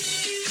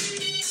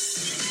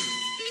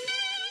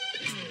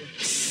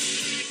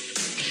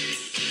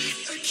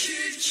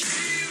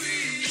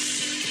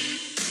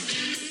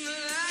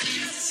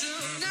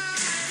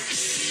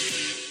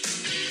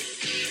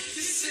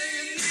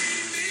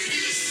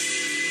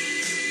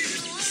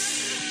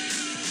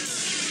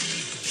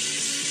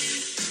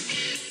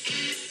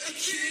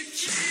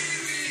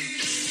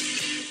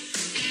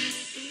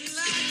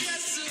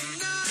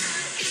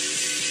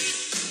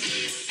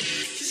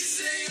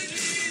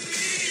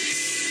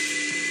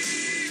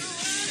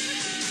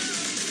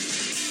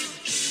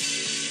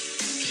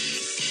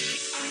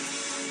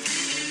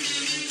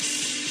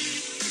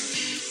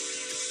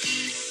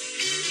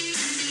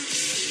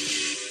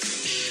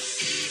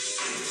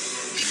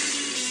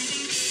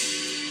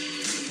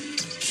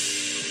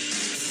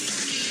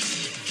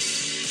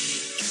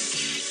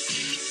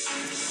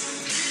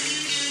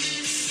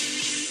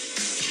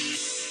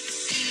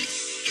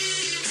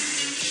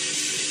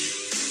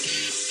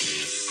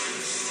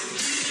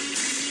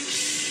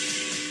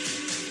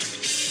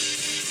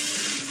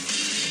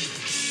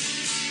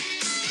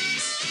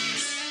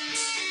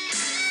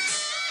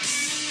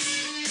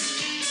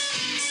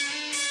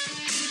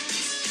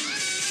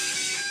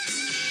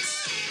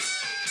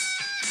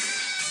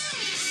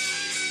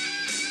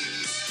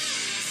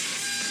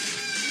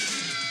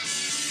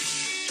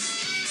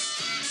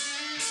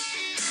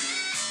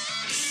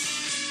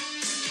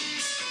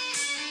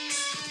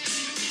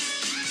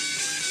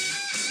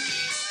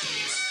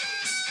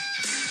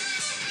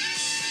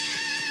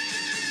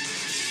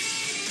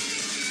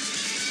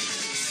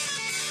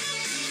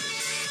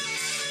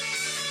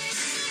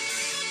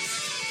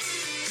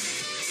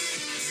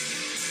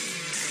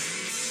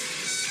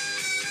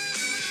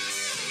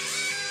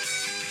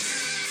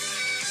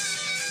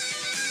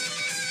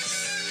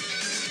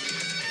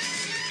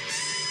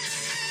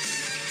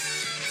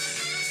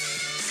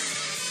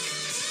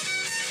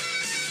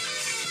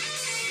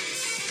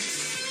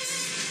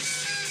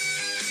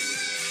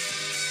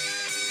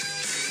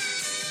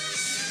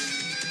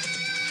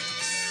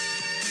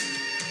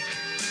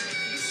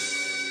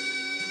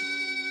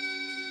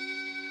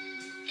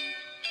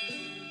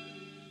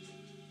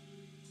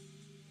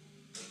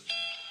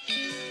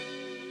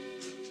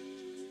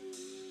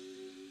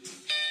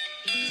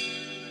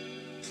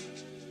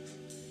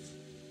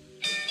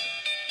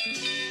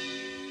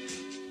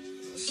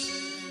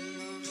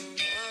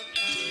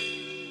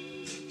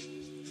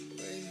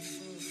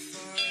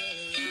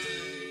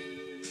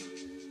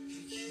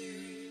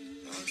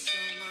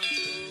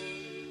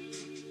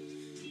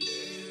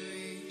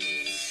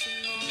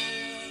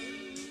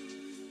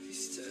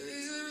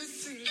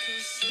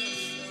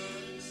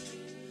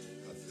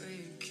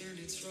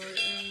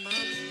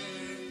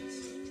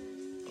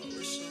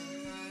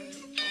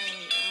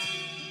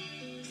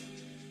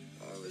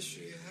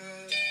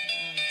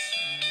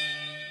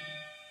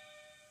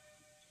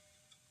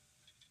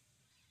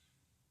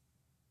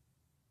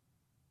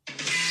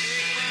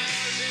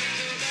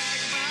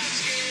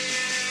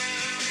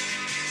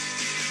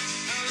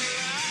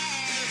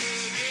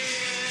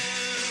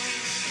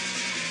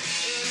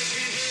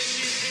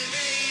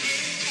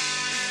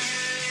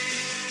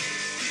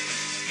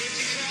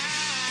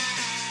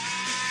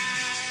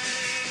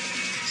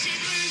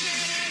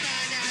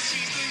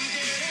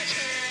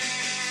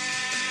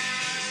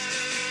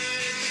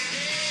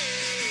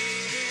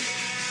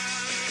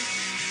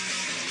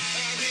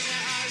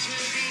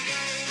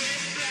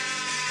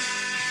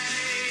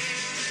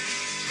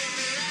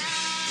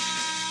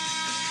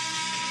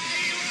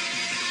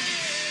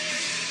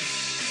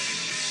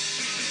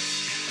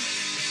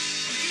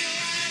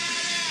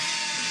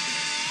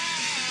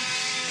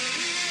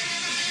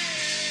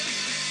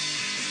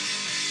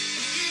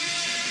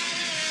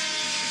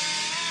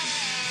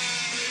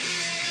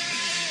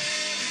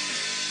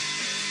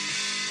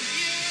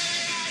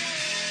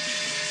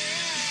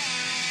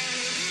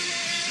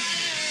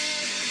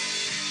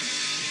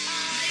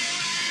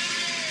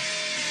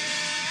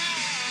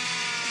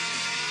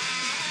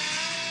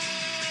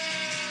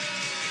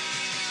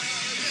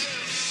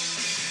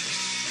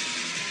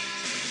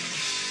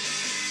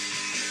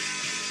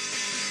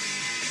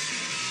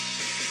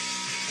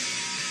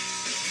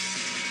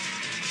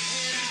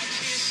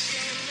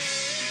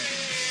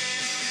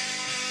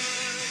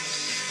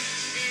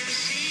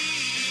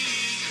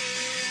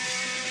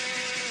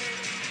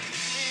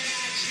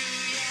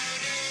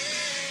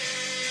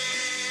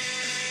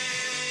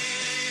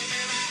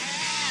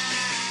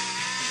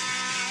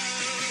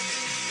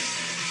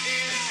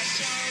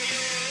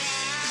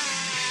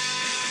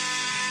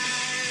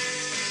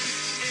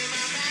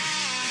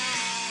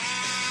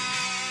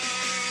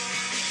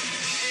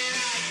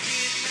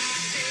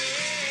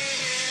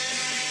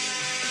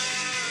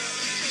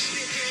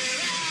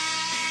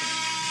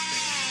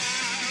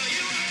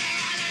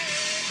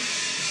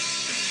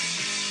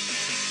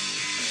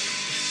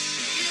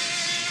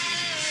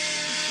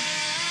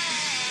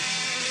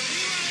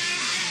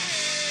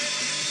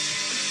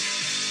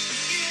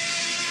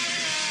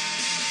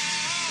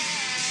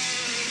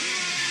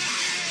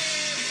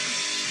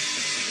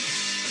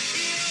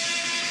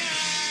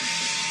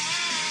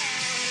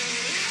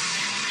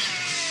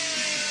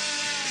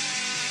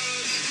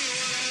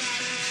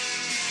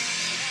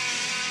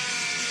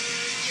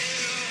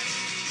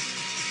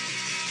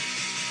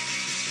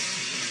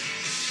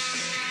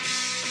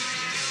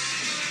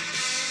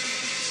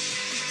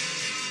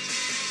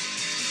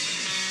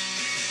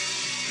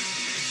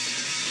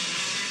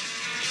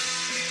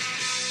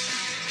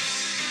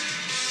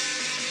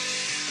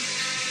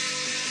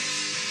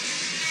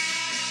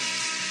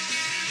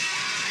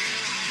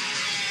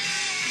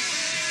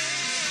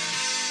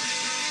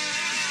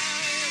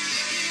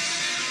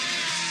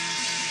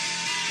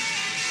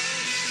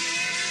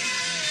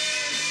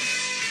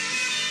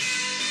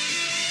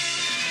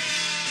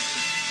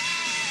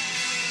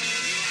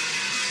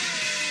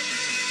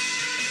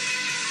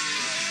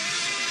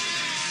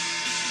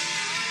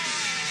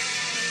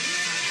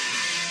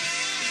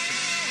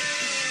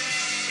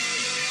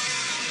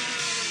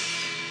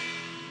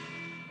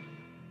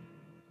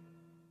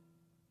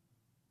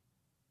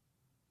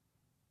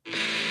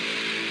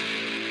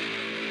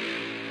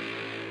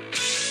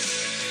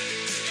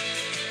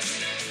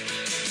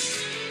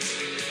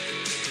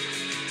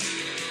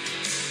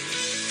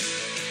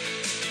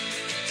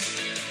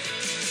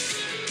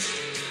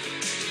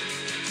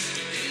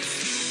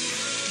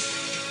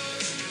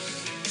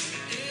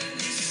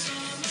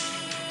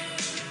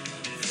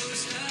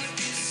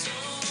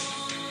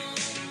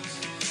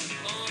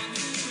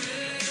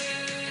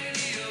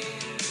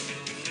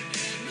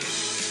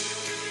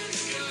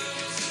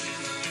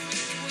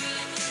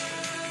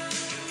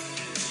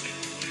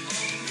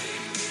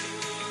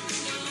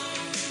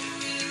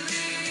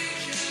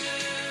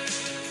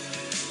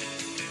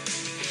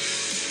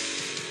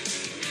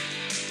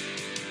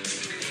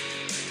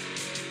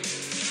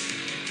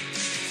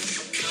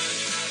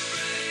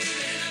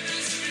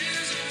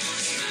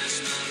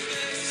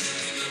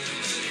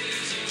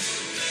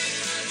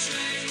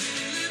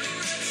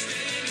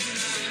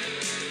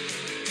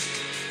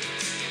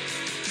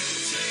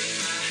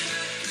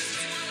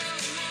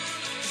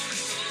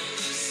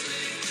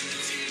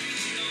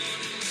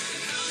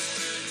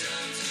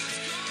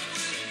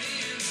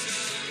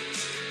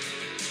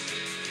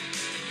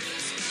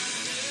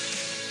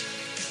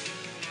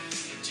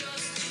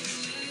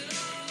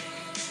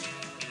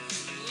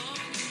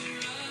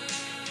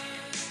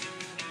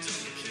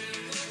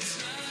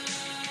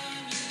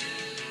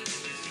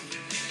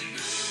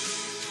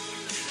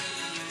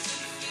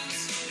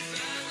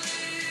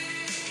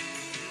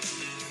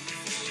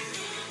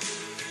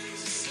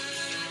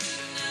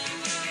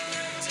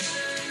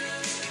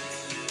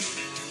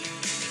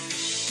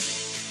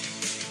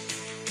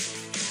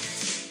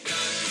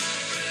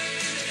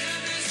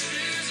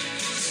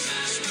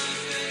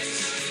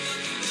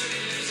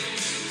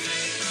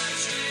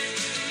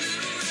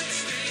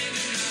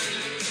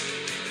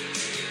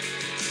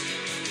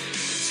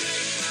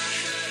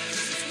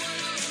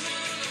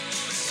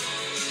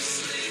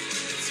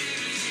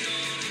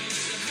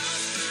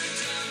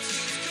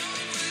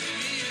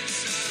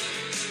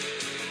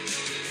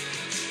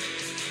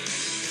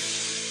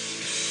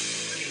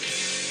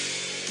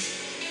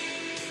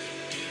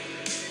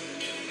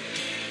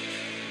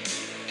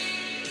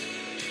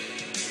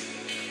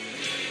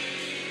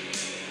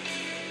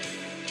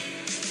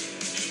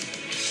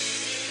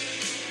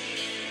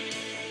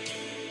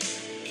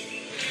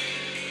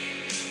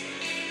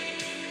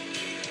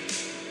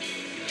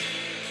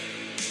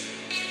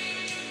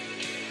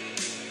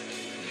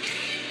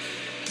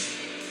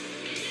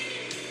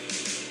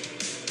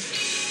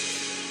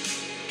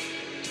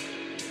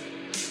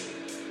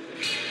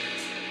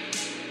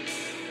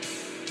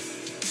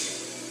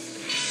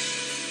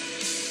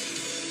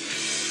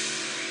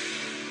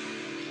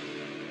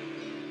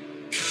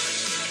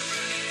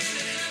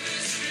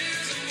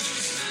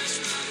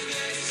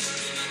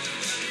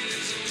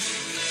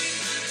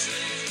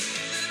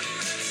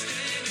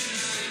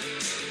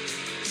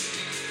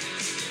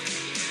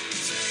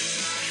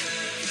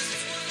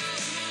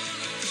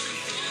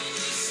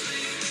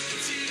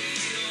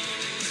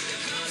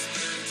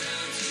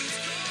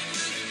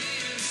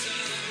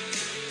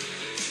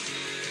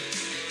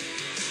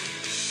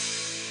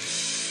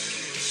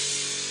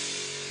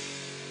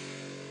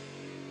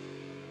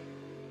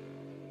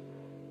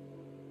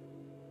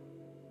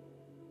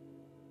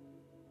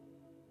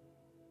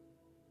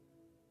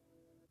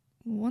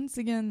 Once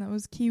again, that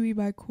was Kiwi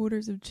by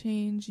Quarters of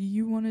Change,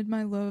 You Wanted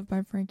My Love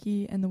by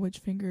Frankie and the Witch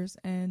Fingers,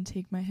 and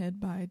Take My Head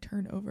by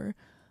Turnover.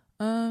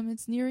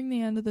 It's nearing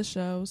the end of the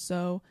show,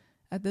 so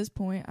at this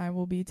point I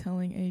will be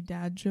telling a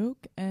dad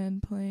joke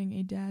and playing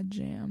a dad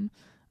jam.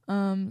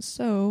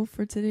 So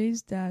for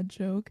today's dad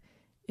joke,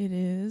 it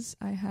is,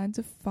 I had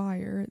to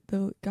fire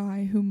the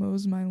guy who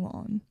mows my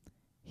lawn.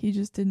 He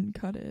just didn't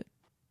cut it.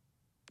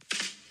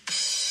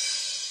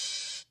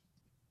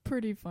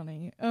 Pretty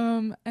funny.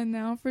 And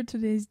now for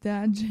today's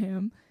dad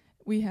jam,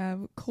 we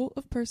have Cult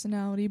of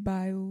Personality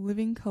by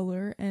Living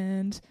Color,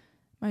 and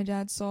my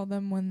dad saw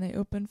them when they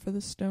opened for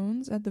the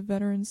Stones at the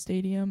Veterans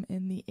Stadium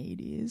in the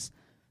 80s.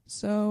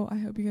 So I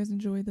hope you guys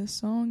enjoy this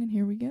song, and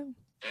here we go.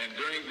 And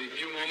during the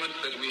few moments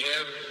that we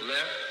have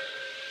left,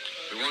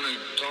 we want to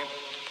talk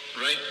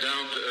right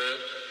down to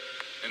earth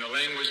in a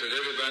language that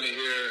everybody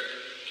here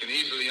can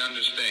easily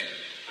understand.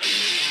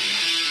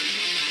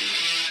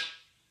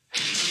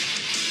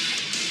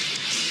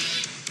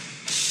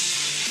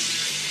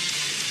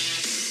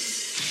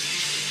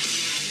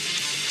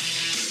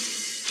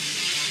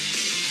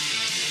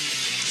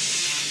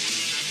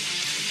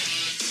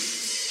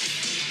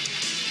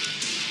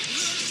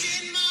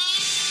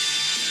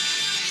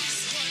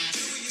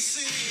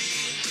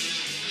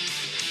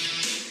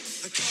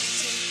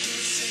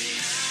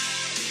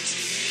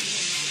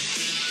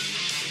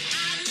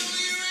 I know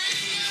you're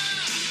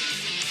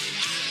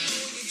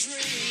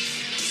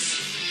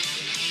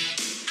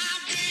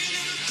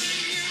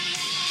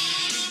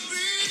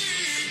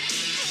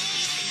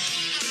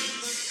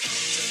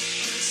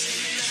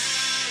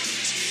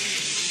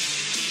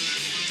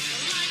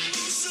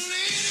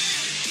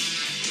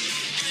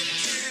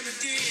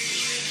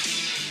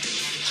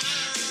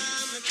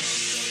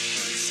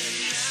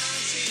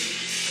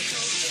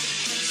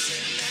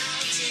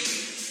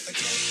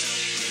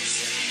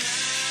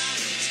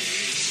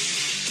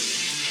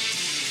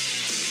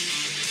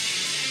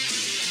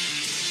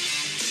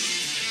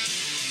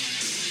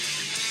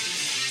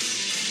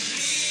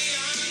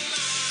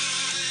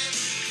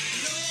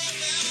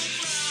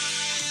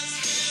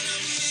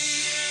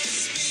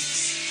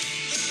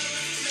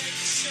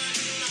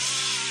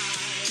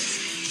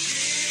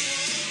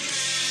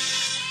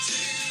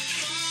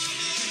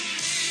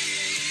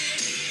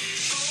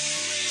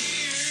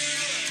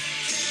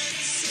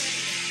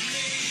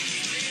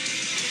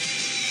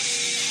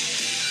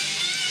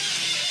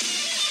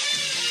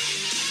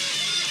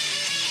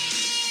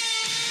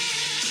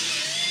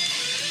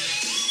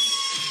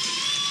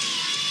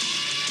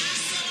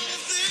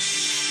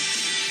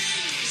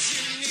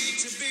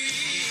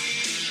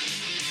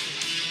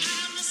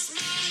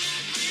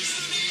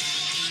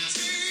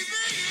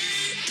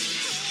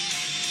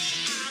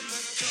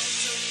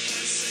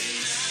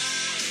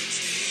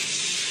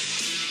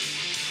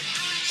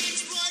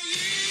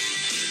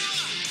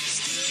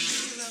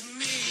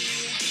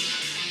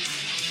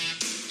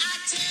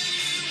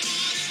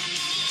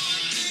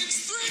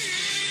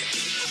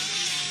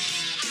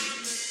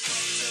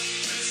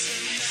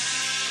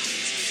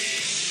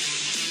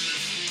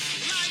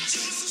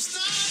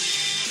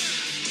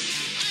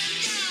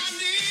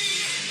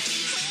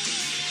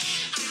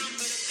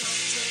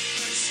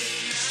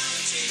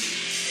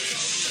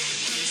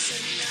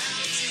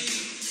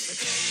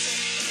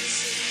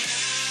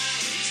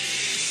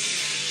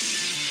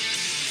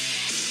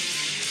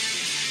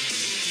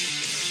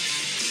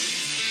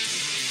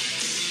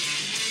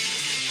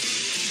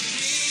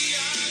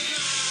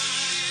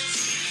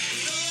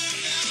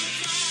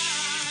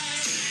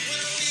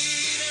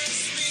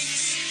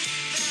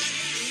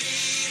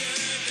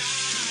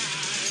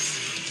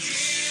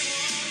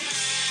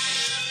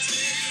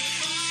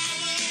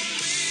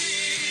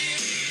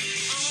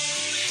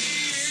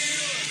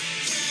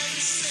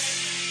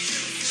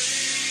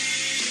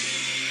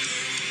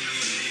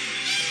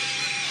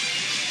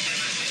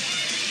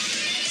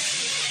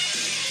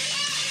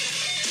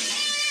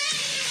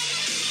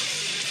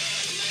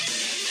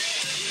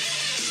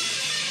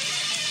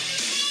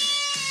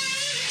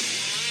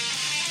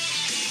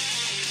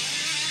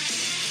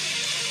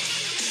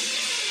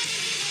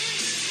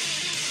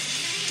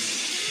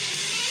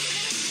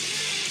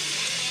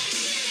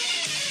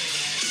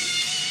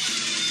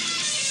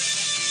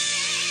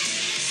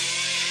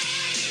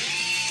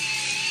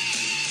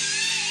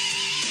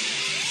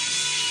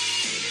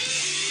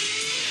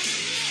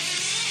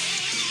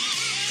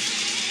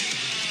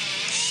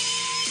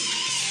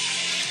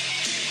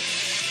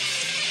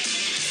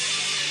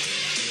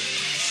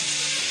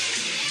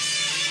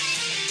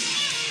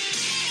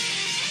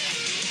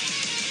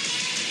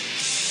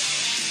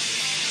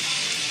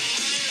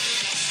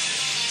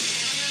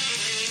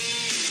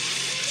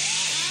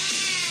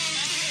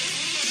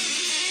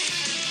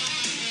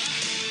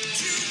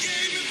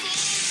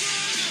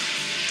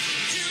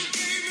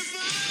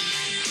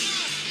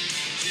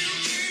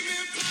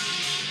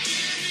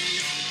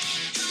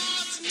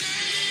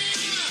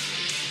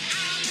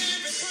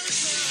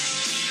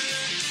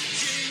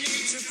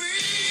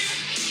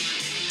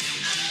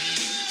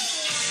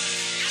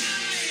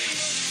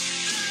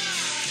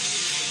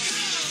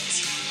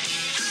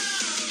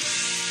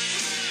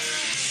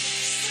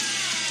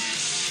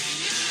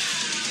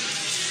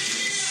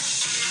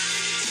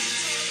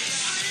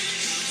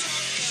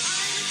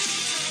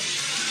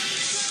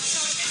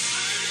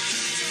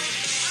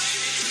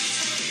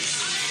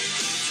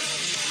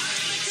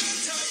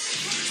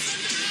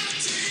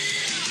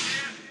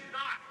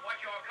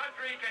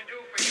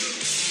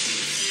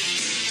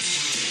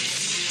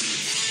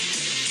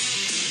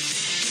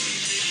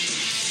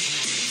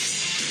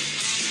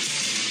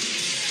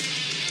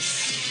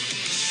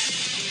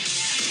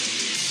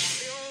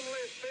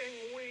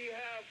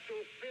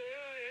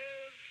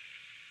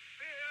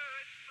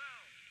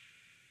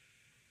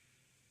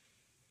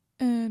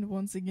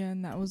once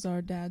again, that was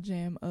our dad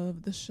jam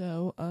of the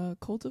show,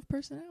 Cult of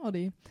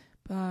Personality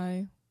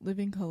by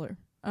Living Color.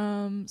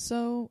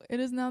 So it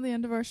is now the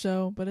end of our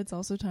show, but it's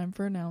also time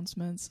for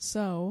announcements.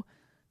 So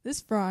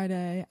this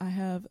Friday, I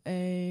have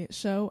a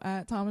show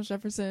at Thomas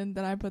Jefferson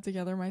that I put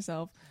together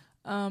myself.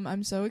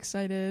 I'm so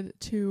excited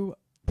to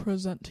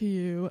present to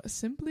you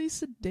Simply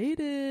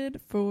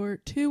Sedated for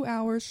 2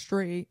 hours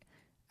straight,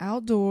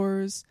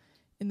 outdoors,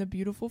 in the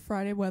beautiful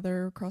Friday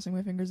weather. Crossing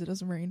my fingers it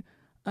doesn't rain.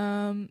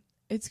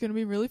 It's going to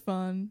be really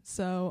fun.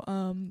 So,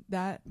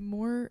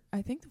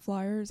 I think the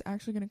flyer is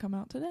actually going to come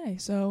out today.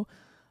 So,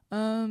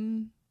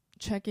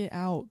 check it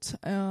out.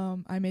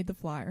 I made the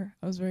flyer.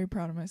 I was very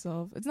proud of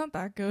myself. It's not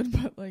that good,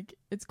 but like,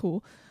 it's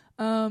cool.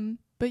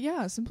 But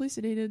yeah, Simply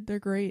Sedated, they're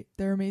great.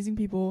 They're amazing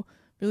people,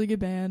 really good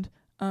band.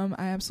 I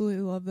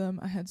absolutely love them.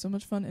 I had so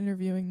much fun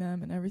interviewing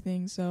them and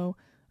everything. So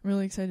I'm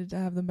really excited to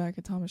have them back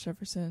at Thomas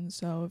Jefferson.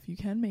 So if you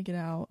can make it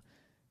out,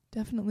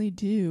 definitely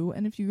do.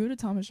 And if you go to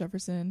Thomas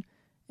Jefferson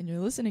and you're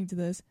listening to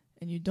this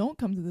and you don't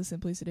come to the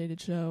Simply Sedated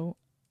show,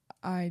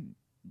 I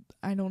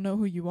don't know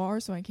who you are,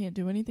 so I can't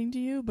do anything to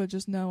you, but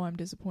just know I'm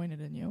disappointed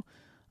in you.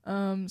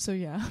 So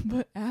yeah,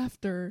 but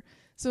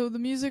so the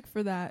music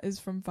for that is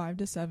from 5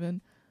 to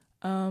 7.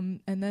 And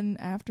then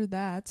after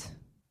that,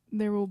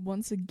 there will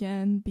once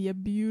again be a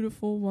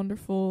beautiful,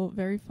 wonderful,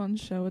 very fun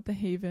show at the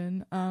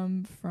Haven.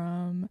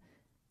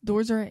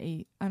 Doors are at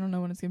 8. I don't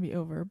know when it's going to be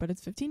over, but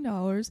it's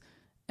 $15.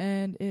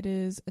 And it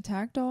is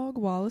Attack Dog,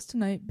 Wallace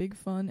Tonight, Big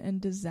Fun,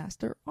 and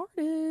Disaster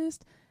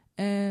Artist.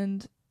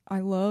 And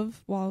I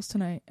love Wallace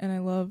Tonight, and I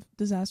love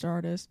Disaster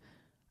Artist.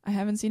 I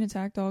haven't seen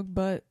Attack Dog,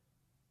 but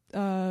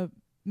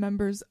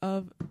members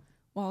of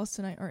Wallace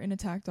Tonight are in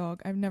Attack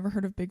Dog. I've never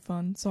heard of Big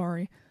Fun,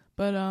 sorry.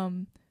 But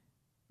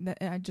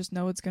I just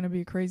know it's going to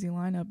be a crazy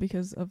lineup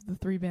because of the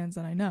 3 bands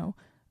that I know.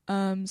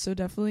 So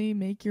definitely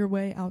make your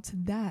way out to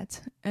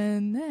that.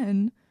 And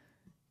then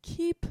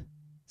keep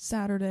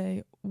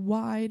Saturday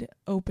wide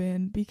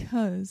open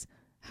because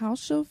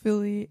House Show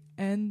Philly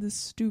and The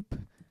Stoop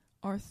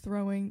are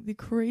throwing the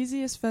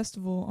craziest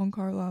festival on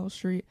Carlisle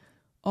Street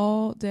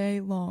all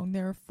day long.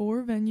 There are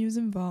 4 venues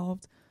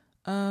involved.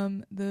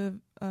 The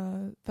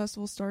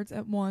festival starts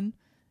at 1,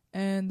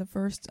 and the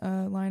first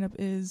lineup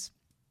is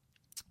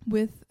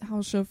with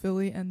House Show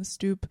Philly and The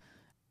Stoop.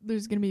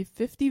 There's going to be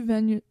 50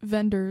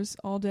 vendors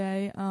all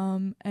day,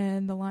 and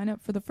the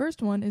lineup for the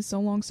first one is So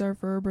Long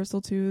Surfer,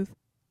 Bristol Tooth,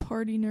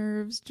 Party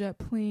Nerves, Jet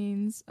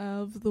Planes,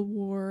 Of the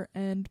War,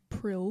 and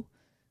Prill.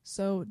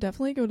 So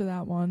definitely go to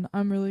that one.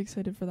 I'm really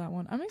excited for that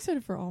one. I'm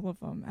excited for all of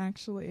them,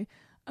 actually.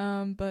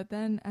 But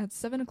then at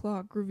 7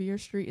 o'clock,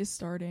 Groove Street is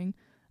starting.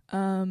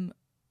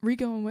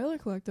 Rico and Whaler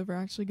Collective are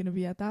actually going to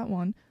be at that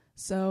one.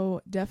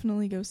 So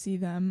definitely go see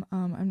them.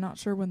 I'm not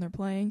sure when they're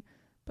playing,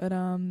 but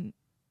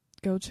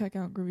go check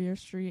out Groove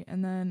Street.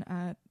 And then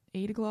at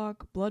 8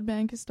 o'clock, Blood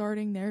Bank is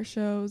starting their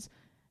shows.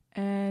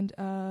 And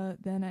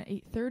then at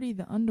 8:30,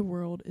 The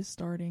Underworld is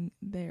starting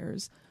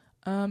theirs.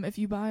 If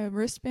you buy a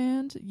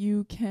wristband,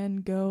 you can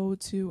go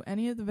to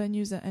any of the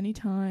venues at any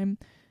time,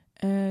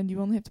 and you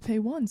only have to pay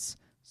once.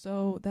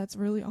 So that's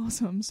really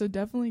awesome. So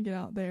definitely get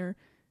out there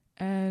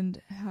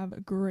and have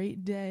a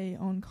great day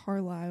on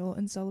Carlisle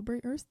and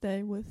celebrate Earth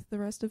Day with the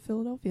rest of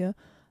Philadelphia.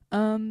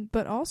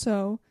 But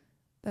also,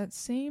 that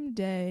same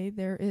day,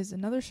 there is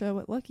another show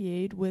at Lucky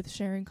Aid with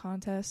Sharing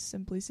Contests,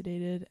 Simply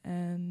Sedated,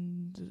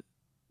 and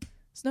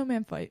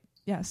Snowman Fight.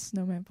 Yes,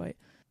 Snowman Fight.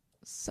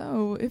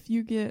 So if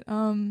you get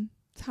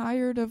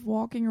tired of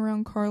walking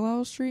around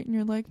Carlisle Street and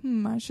you're like,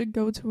 I should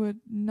go to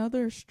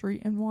another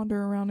street and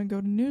wander around and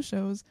go to new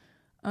shows,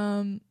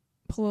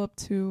 pull up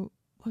to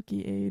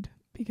Lucky Aid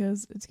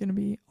because it's going to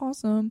be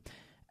awesome.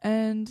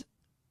 And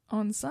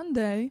on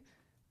Sunday,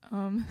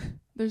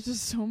 there's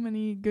just so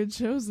many good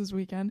shows this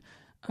weekend.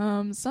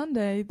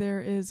 Sunday,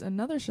 there is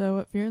another show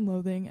at Fear and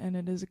Loathing, and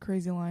it is a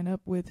crazy lineup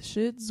with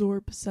Shit,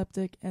 Zorp,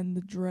 Septic, and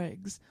The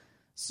Dregs.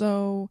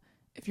 So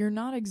if you're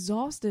not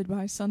exhausted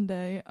by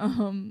Sunday,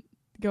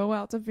 go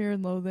out to Fear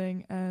and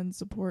Loathing and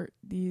support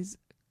these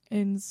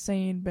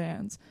insane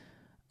bands.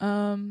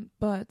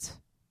 But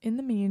in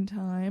the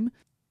meantime,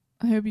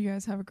 I hope you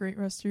guys have a great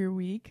rest of your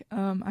week.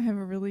 I have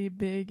a really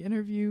big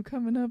interview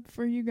coming up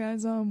for you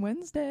guys on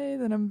Wednesday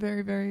that I'm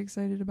very, very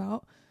excited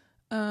about.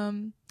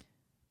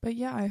 But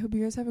yeah, I hope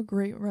you guys have a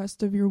great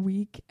rest of your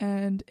week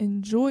and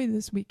enjoy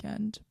this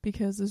weekend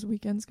because this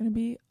weekend's going to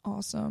be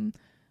awesome.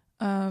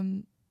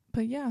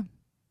 But yeah,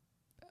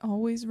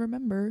 always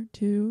remember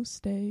to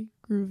stay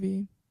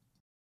groovy.